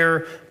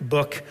entire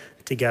book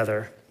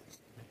together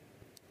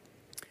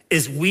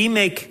is we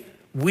make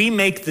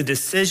the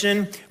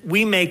decision,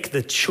 we make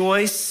the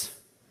choice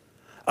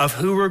of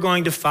who we're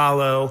going to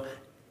follow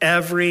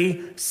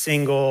every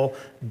single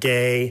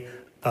day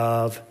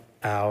of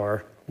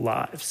our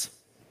lives.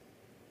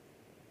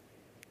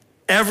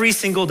 Every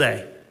single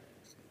day.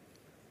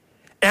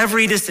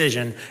 Every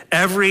decision,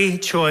 every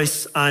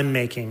choice I'm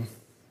making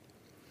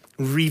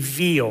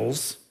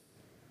reveals,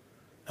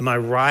 am I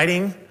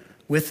riding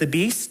with the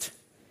beast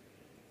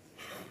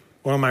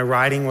or am I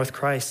riding with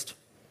Christ?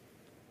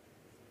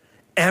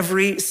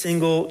 Every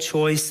single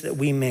choice that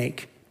we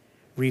make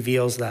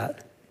reveals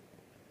that.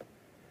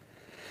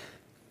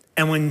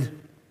 And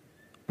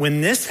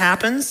when this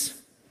happens,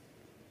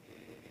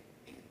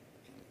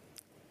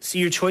 see,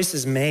 your choice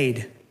is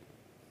made.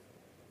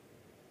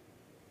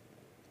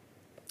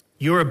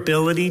 Your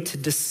ability to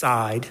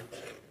decide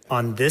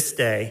on this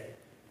day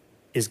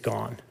is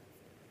gone.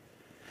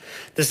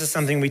 This is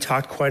something we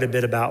talked quite a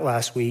bit about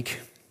last week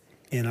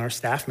in our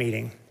staff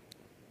meeting.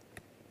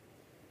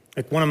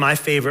 Like, one of my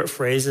favorite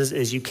phrases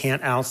is you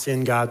can't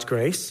out-sin God's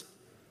grace,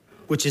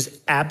 which is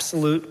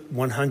absolute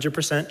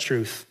 100%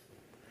 truth.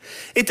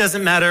 It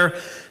doesn't matter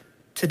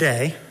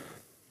today.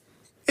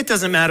 It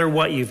doesn't matter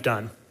what you've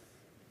done.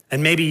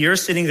 And maybe you're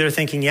sitting there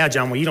thinking, yeah,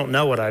 John, well, you don't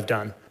know what I've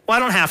done. Well, I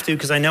don't have to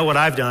because I know what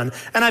I've done,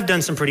 and I've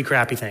done some pretty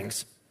crappy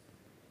things.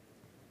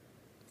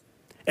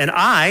 And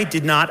I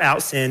did not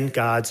out-sin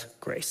God's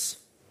grace.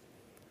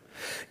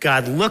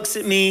 God looks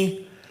at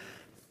me,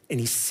 and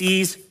he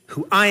sees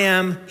who I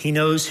am, he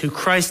knows who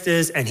Christ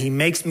is, and he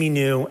makes me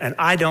new, and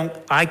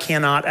I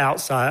cannot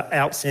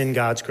out-sin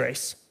God's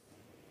grace.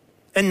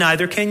 And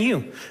neither can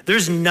you.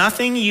 There's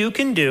nothing you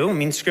can do. I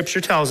mean,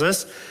 Scripture tells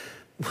us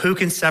who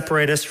can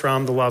separate us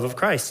from the love of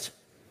Christ.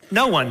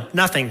 No one,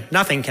 nothing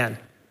can.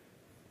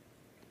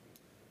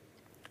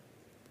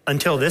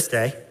 Until this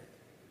day.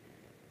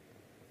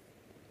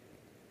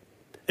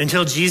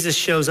 Until Jesus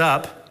shows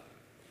up.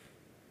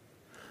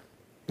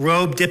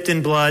 Robe dipped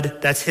in blood.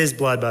 That's his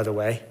blood, by the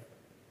way.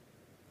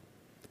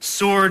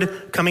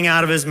 Sword coming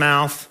out of his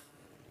mouth.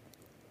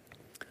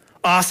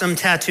 Awesome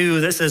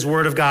tattoo that says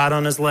Word of God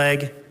on his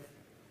leg.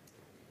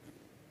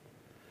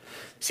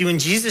 See, when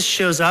Jesus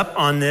shows up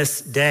on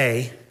this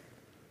day,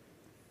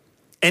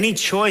 any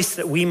choice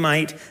that we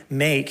might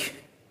make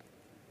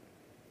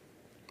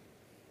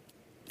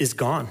is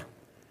gone.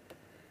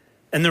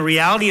 And the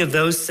reality of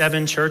those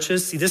 7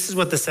 churches, see, this is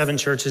what the 7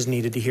 churches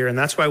needed to hear. And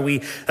that's why we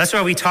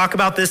talk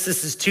about this.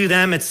 This is to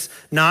them. It's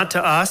not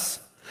to us.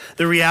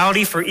 The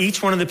reality for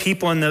each one of the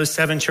people in those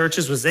 7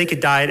 churches was they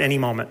could die at any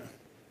moment.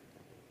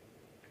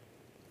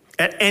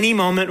 At any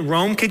moment,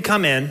 Rome could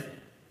come in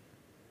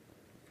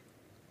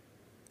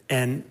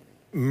and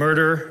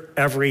murder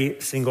every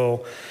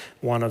single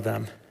one of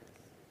them.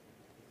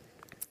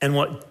 And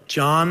what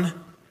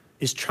John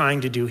is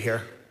trying to do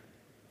here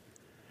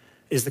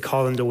is to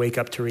call them to wake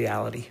up to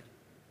reality.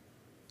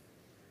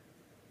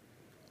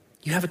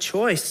 You have a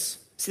choice.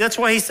 See, that's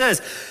why he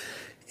says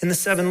in the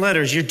 7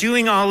 letters, you're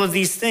doing all of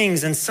these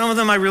things, and some of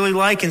them I really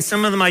like, and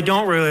some of them I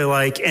don't really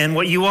like. And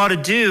what you ought to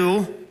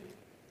do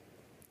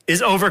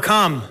is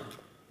overcome.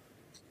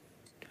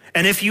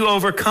 And if you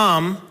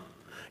overcome,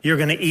 you're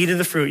going to eat of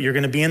the fruit. You're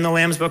going to be in the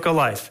Lamb's Book of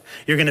Life.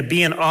 You're going to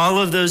be in all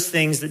of those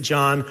things that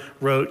John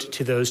wrote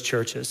to those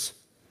churches.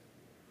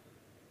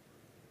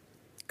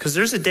 Because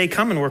there's a day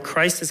coming where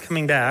Christ is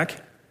coming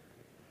back,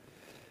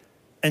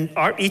 and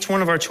each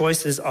one of our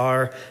choices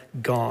are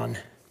gone.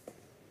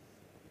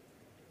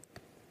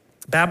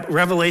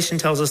 Revelation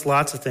tells us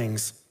lots of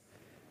things.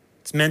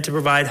 It's meant to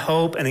provide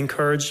hope and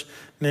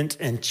encouragement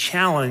and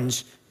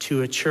challenge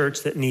to a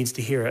church that needs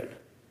to hear it.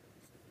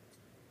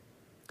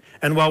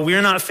 And while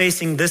we're not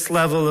facing this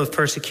level of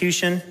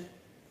persecution,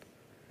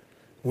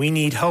 we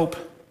need hope.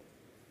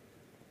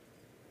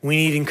 We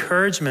need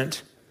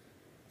encouragement.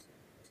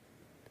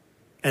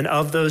 And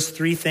of those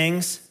 3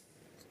 things,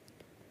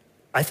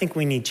 I think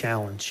we need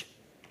challenge.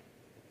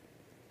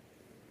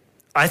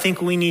 I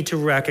think we need to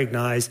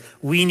recognize,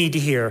 we need to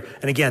hear.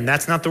 And again,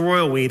 that's not the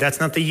royal we, that's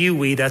not the you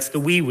we, that's the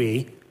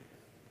we.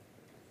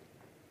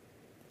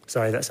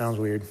 Sorry, that sounds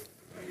weird.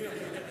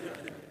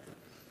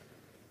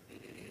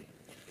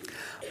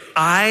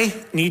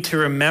 I need to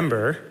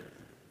remember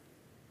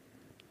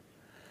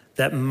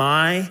that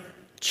my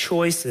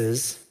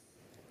choices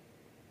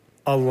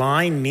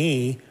align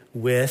me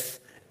with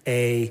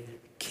a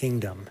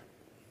kingdom.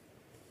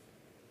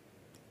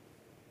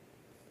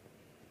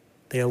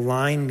 They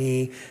align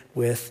me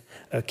with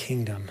a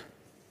kingdom.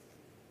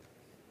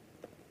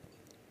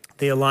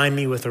 They align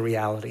me with a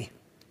reality.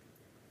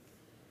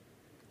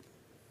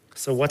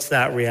 So what's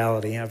that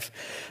reality? I have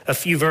a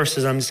few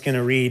verses I'm just going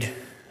to read.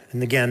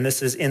 And again,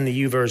 this is in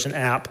the YouVersion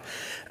app.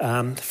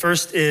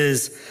 First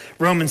is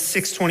Romans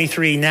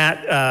 6:23.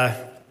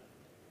 Nat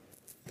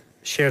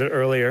shared it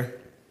earlier.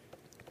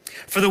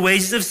 For the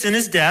wages of sin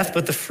is death,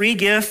 but the free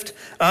gift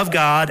of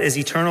God is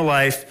eternal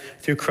life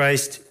through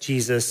Christ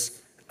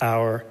Jesus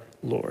our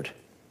Lord.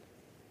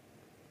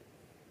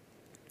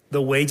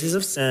 The wages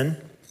of sin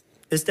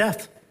is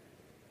death.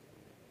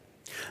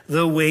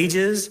 The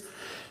wages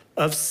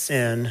of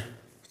sin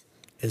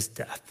is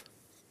death.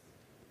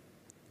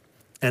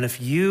 And if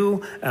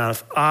you and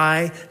if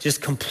I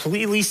just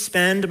completely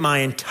spend my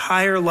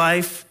entire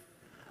life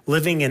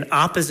living in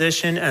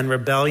opposition and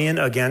rebellion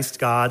against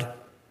God,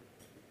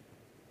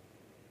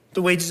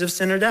 the wages of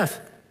sin are death.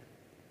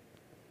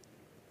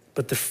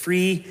 But the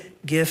free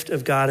gift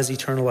of God is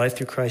eternal life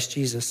through Christ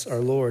Jesus, our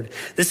Lord.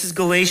 This is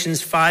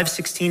Galatians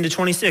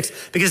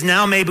 5:16-26. Because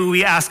now maybe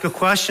we ask a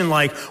question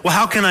like, well,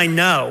 how can I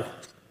know?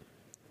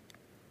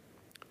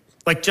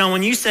 Like, John,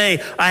 when you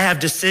say I have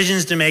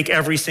decisions to make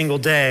every single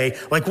day,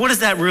 like, what does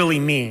that really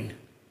mean?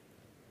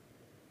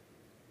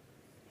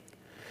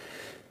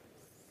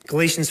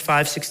 Galatians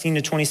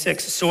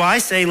 5:16-26. So I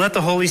say, let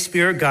the Holy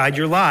Spirit guide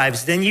your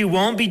lives. Then you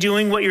won't be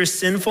doing what your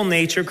sinful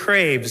nature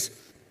craves.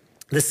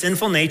 The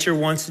sinful nature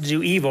wants to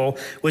do evil,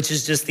 which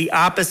is just the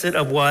opposite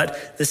of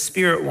what the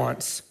Spirit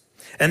wants.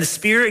 And the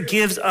Spirit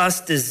gives us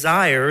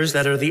desires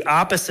that are the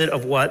opposite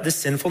of what the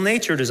sinful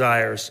nature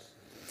desires.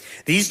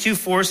 These two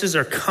forces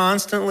are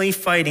constantly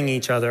fighting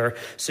each other,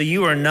 so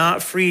you are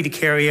not free to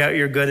carry out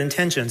your good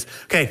intentions.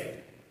 Okay,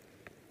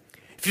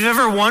 if you've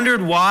ever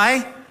wondered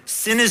why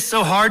sin is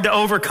so hard to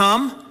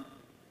overcome,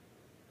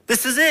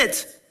 this is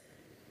it.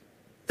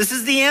 This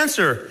is the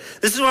answer.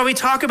 This is what we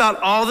talk about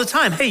all the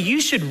time. Hey,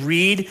 you should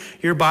read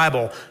your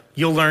Bible.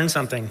 You'll learn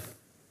something.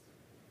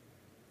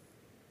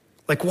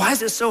 Like, why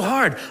is it so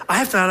hard?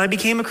 I thought I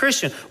became a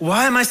Christian.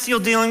 Why am I still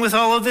dealing with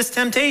all of this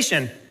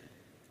temptation?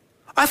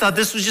 I thought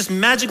this was just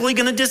magically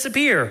going to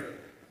disappear.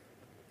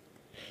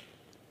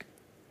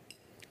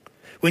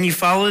 When you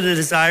follow the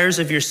desires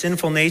of your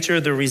sinful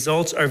nature, the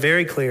results are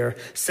very clear.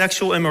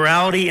 Sexual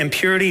immorality,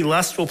 impurity,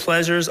 lustful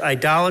pleasures,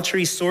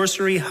 idolatry,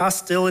 sorcery,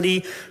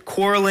 hostility,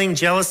 quarreling,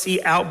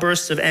 jealousy,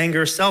 outbursts of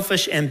anger,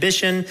 selfish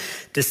ambition,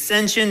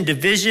 dissension,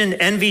 division,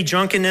 envy,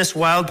 drunkenness,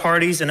 wild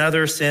parties, and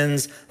other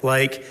sins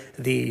like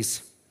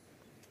these.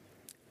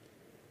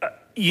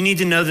 You need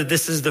to know that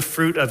this is the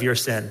fruit of your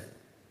sin.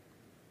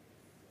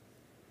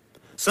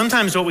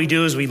 Sometimes what we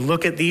do is we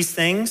look at these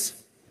things,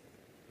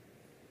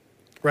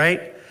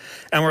 right?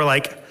 And we're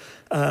like,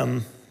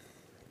 that's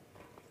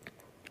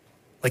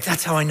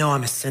how I know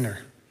I'm a sinner.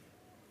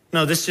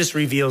 No, this just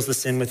reveals the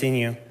sin within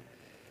you.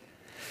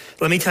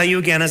 Let me tell you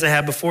again, as I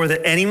have before,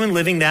 that anyone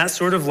living that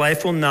sort of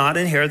life will not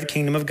inherit the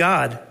kingdom of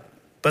God.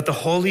 But the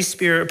Holy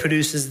Spirit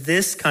produces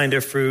this kind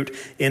of fruit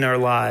in our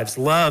lives: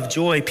 love,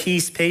 joy,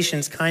 peace,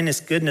 patience, kindness,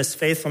 goodness,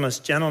 faithfulness,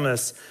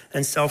 gentleness,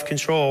 and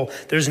self-control.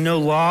 There's no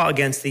law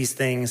against these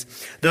things.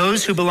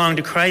 Those who belong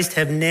to Christ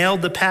have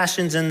nailed the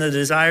passions and the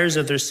desires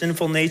of their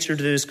sinful nature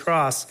to his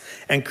cross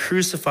and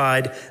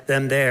crucified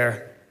them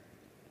there.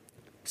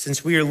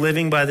 Since we are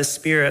living by the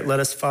Spirit, let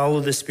us follow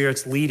the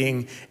Spirit's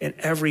leading in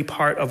every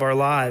part of our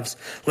lives.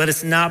 Let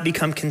us not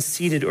become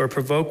conceited or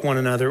provoke one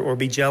another or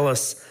be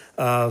jealous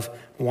of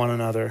one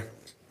another.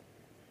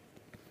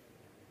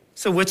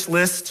 So which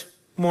list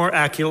more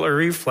accurately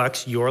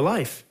reflects your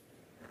life?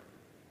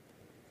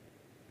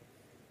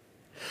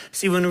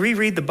 See, when we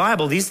read the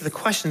Bible, these are the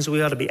questions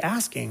we ought to be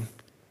asking.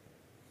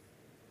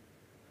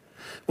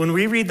 When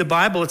we read the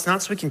Bible, it's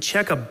not so we can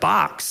check a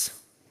box.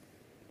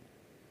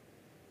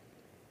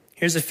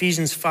 Here's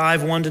Ephesians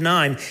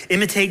 5:1-9.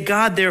 Imitate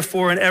God,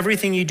 therefore, in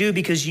everything you do,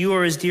 because you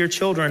are his dear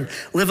children.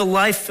 Live a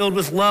life filled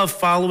with love,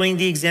 following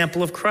the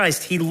example of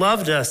Christ. He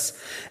loved us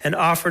and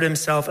offered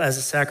himself as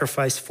a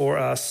sacrifice for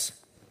us,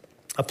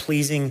 a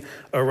pleasing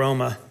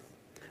aroma.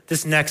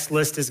 This next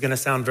list is going to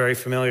sound very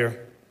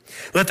familiar.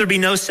 Let there be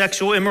no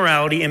sexual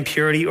immorality,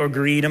 impurity, or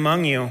greed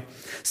among you.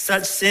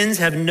 Such sins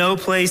have no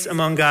place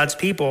among God's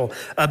people.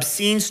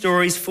 Obscene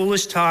stories,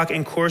 foolish talk,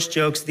 and coarse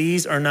jokes,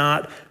 these are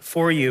not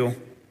for you.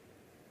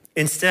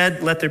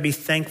 Instead, let there be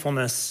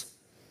thankfulness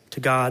to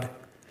God.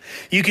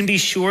 You can be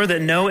sure that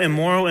no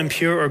immoral,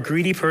 impure, or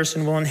greedy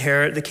person will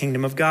inherit the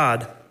kingdom of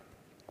God.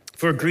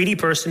 For a greedy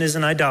person is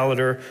an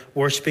idolater,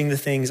 worshiping the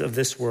things of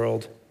this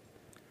world.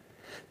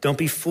 Don't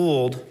be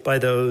fooled by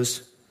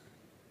those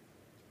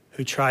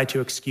who try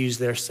to excuse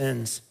their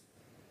sins.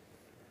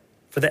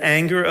 For the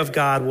anger of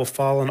God will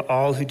fall on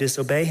all who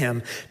disobey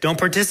him. Don't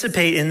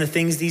participate in the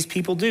things these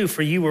people do,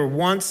 for you were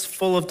once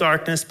full of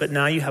darkness, but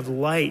now you have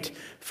light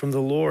from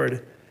the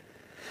Lord.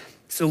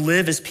 So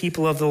live as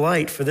people of the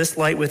light, for this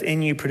light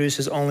within you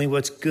produces only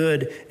what's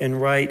good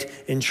and right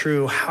and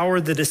true. How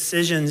are the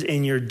decisions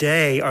in your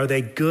day? Are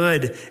they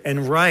good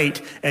and right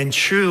and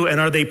true? And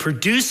are they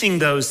producing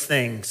those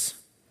things?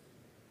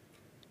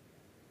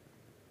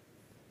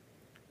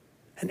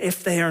 And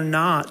if they are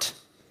not,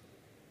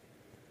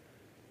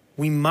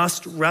 we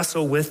must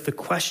wrestle with the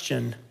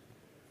question,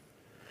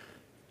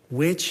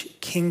 which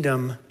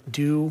kingdom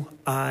do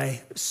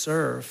I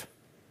serve?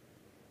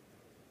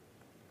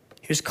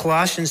 Here's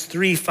Colossians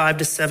 3,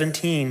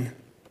 5-17.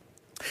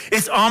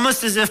 It's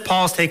almost as if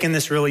Paul's taking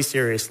this really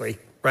seriously,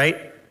 right?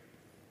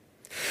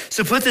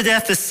 So put to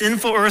death the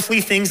sinful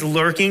earthly things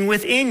lurking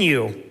within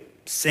you.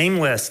 Same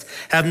list.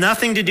 Have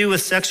nothing to do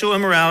with sexual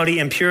immorality,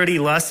 impurity,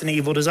 lust, and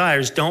evil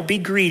desires. Don't be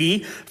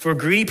greedy, for a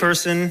greedy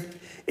person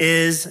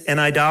is an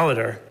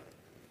idolater,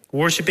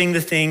 worshiping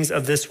the things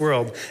of this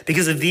world.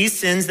 Because of these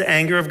sins, the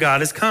anger of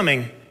God is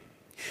coming.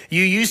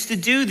 You used to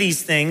do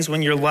these things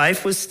when your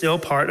life was still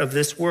part of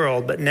this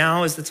world, but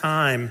now is the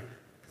time.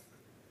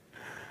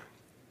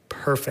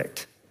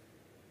 Perfect.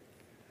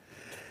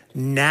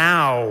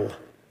 Now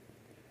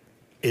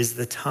is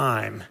the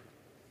time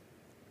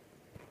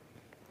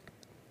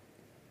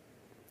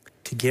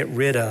to get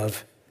rid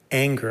of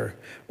anger,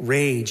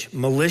 rage,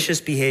 malicious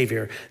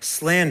behavior,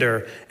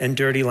 slander, and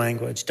dirty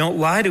language. Don't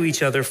lie to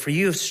each other, for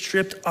you have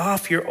stripped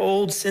off your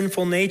old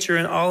sinful nature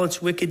and all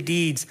its wicked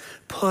deeds.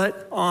 Put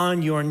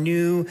on your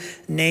new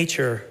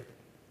nature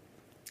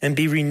and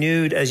be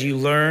renewed as you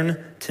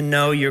learn to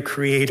know your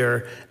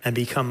Creator and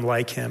become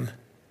like Him.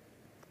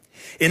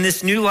 In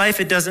this new life,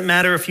 it doesn't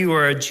matter if you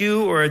are a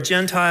Jew or a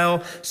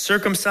Gentile,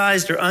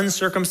 circumcised or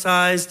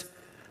uncircumcised,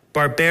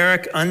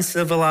 barbaric,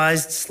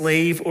 uncivilized,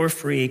 slave or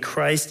free.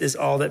 Christ is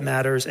all that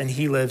matters, and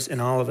He lives in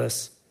all of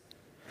us.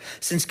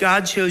 Since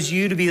God chose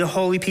you to be the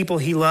holy people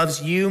He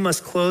loves, you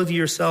must clothe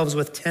yourselves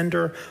with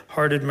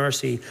tender-hearted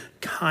mercy,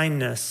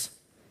 kindness,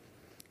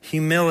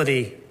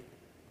 humility,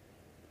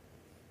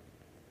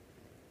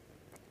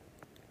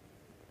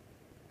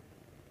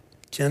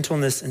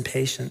 gentleness, and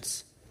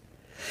patience.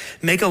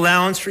 Make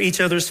allowance for each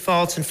other's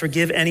faults and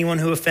forgive anyone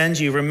who offends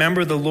you.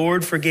 Remember, the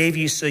Lord forgave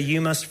you, so you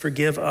must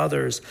forgive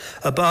others.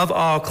 Above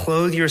all,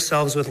 clothe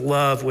yourselves with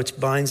love, which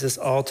binds us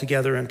all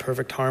together in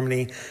perfect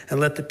harmony. And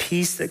let the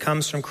peace that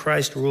comes from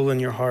Christ rule in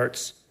your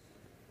hearts.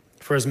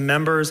 For as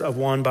members of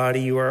one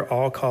body, you are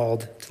all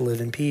called to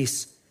live in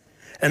peace.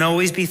 And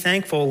always be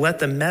thankful. Let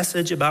the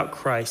message about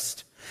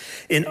Christ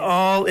in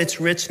all its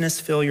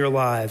richness fill your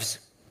lives.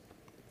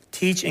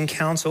 Teach and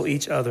counsel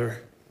each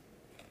other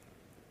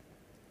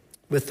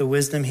with the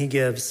wisdom He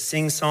gives.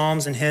 Sing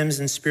psalms and hymns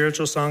and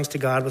spiritual songs to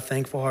God with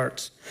thankful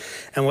hearts.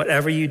 And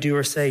whatever you do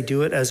or say,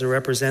 do it as a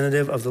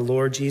representative of the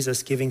Lord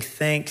Jesus, giving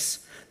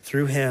thanks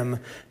through Him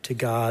to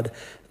God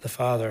the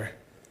Father.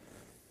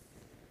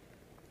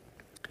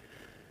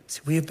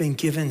 See, we have been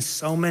given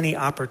so many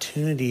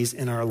opportunities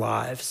in our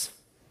lives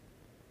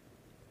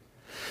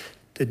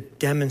to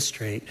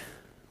demonstrate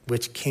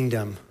which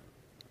kingdom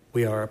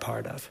we are a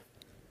part of.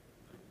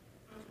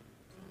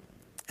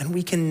 And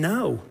we can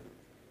know.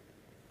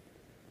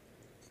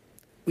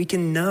 We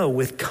can know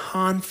with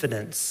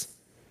confidence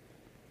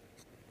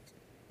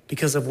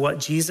because of what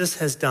Jesus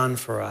has done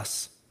for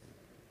us,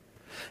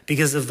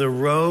 because of the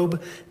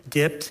robe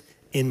dipped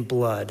in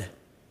blood.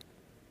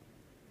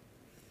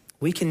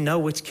 We can know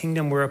which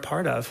kingdom we're a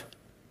part of.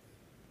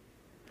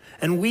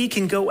 And we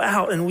can go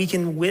out and we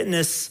can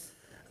witness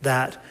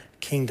that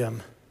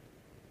kingdom.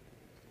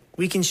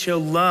 We can show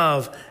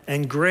love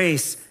and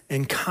grace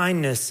and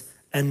kindness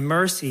and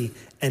mercy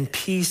and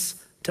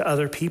peace to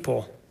other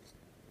people.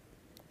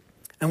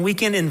 And we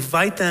can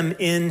invite them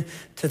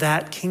into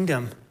that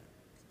kingdom.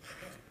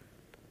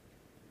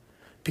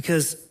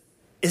 Because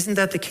isn't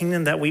that the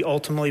kingdom that we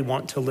ultimately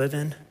want to live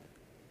in?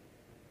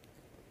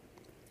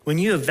 When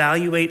you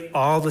evaluate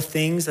all the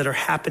things that are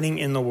happening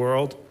in the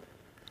world,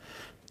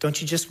 don't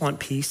you just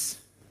want peace?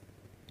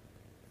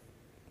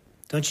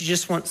 Don't you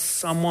just want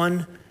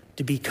someone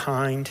to be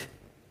kind?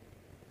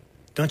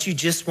 Don't you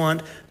just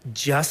want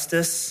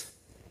justice?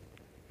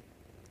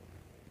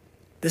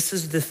 This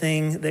is the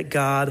thing that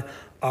God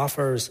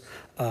offers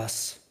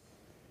us.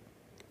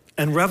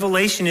 And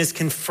Revelation is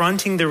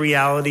confronting the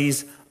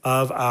realities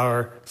of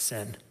our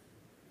sin.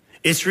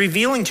 It's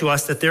revealing to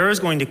us that there is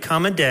going to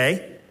come a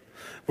day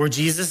where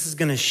Jesus is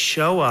going to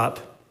show up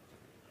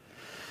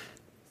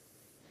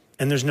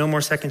and there's no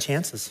more second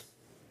chances.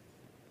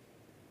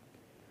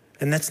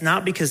 And that's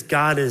not because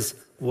God is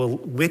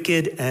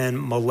wicked and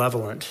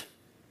malevolent.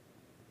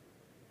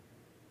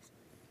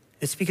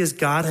 It's because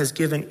God has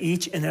given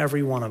each and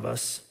every one of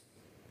us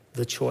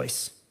the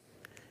choice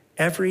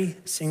every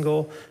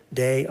single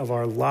day of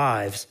our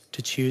lives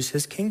to choose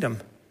His kingdom.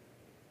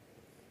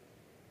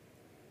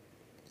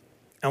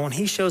 And when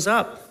He shows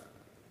up,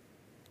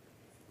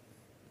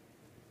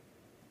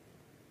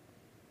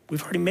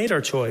 we've already made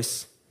our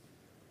choice.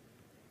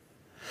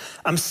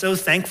 I'm so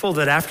thankful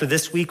that after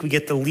this week, we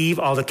get to leave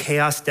all the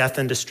chaos, death,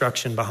 and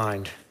destruction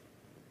behind.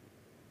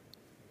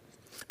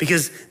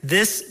 Because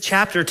this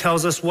chapter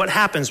tells us what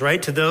happens,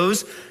 right? To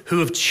those who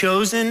have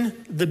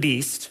chosen the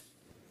beast,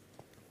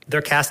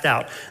 they're cast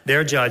out.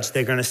 They're judged.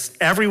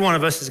 Every one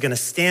of us is going to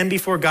stand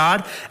before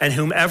God, and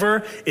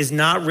whomever is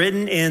not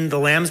written in the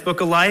Lamb's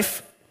Book of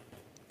Life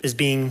is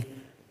being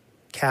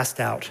cast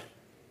out.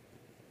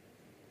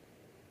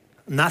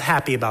 I'm not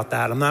happy about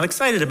that. I'm not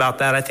excited about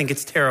that. I think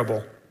it's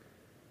terrible.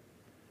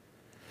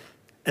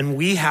 And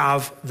we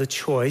have the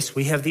choice,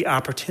 we have the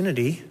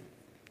opportunity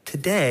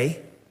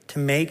today to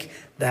make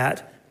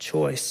that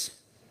choice.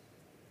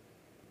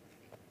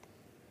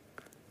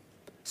 I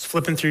was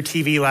flipping through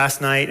TV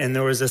last night and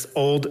there was this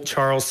old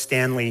Charles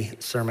Stanley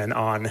sermon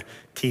on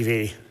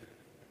TV.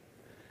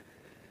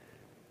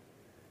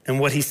 And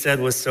what he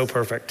said was so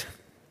perfect.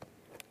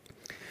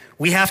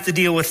 We have to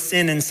deal with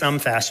sin in some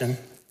fashion.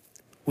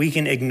 We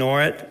can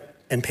ignore it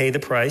and pay the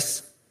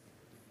price,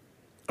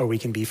 or we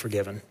can be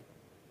forgiven.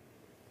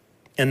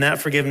 And that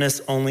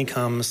forgiveness only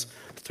comes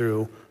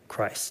through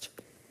Christ.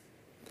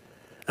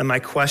 And my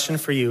question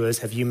for you is,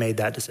 have you made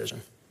that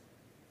decision?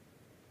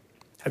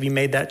 Have you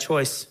made that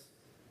choice?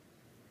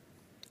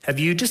 Have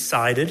you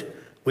decided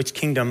which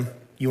kingdom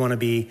you want to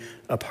be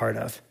a part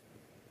of?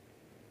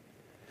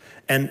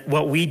 And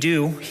what we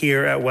do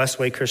here at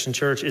Westway Christian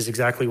Church is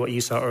exactly what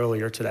you saw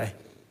earlier today.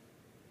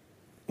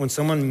 When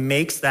someone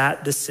makes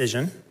that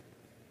decision,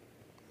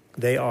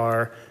 they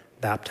are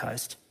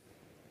baptized.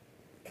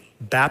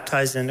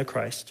 Baptized into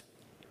Christ.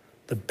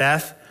 The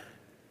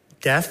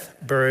death,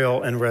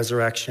 burial, and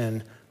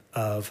resurrection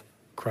of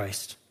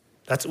Christ.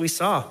 That's what we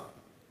saw.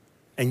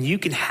 And you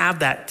can have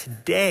that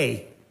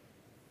today.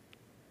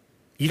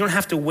 You don't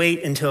have to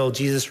wait until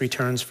Jesus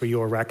returns for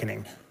your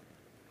reckoning.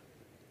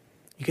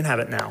 You can have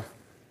it now.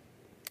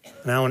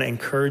 And I want to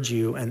encourage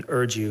you and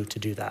urge you to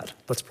do that.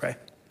 Let's pray.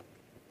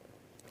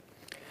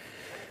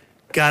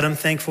 God, I'm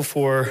thankful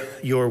for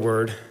your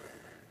word.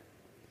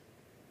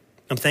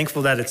 I'm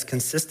thankful that it's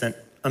consistent.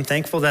 I'm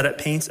thankful that it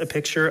paints a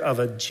picture of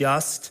a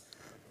just,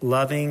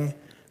 loving,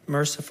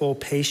 merciful,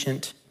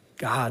 patient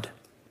God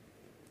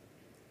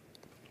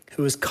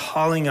who is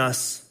calling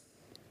us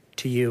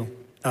to you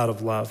out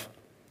of love.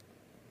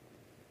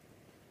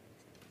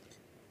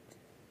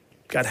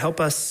 God, help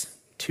us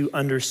to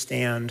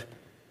understand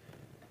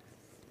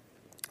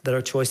that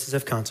our choices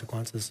have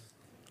consequences.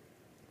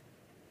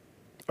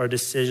 Our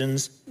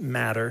decisions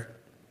matter.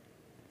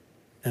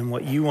 And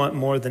what you want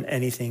more than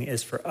anything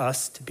is for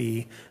us to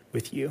be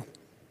with you.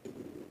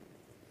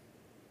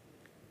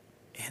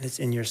 And it's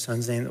in your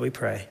Son's name that we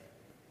pray.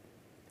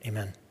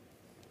 Amen.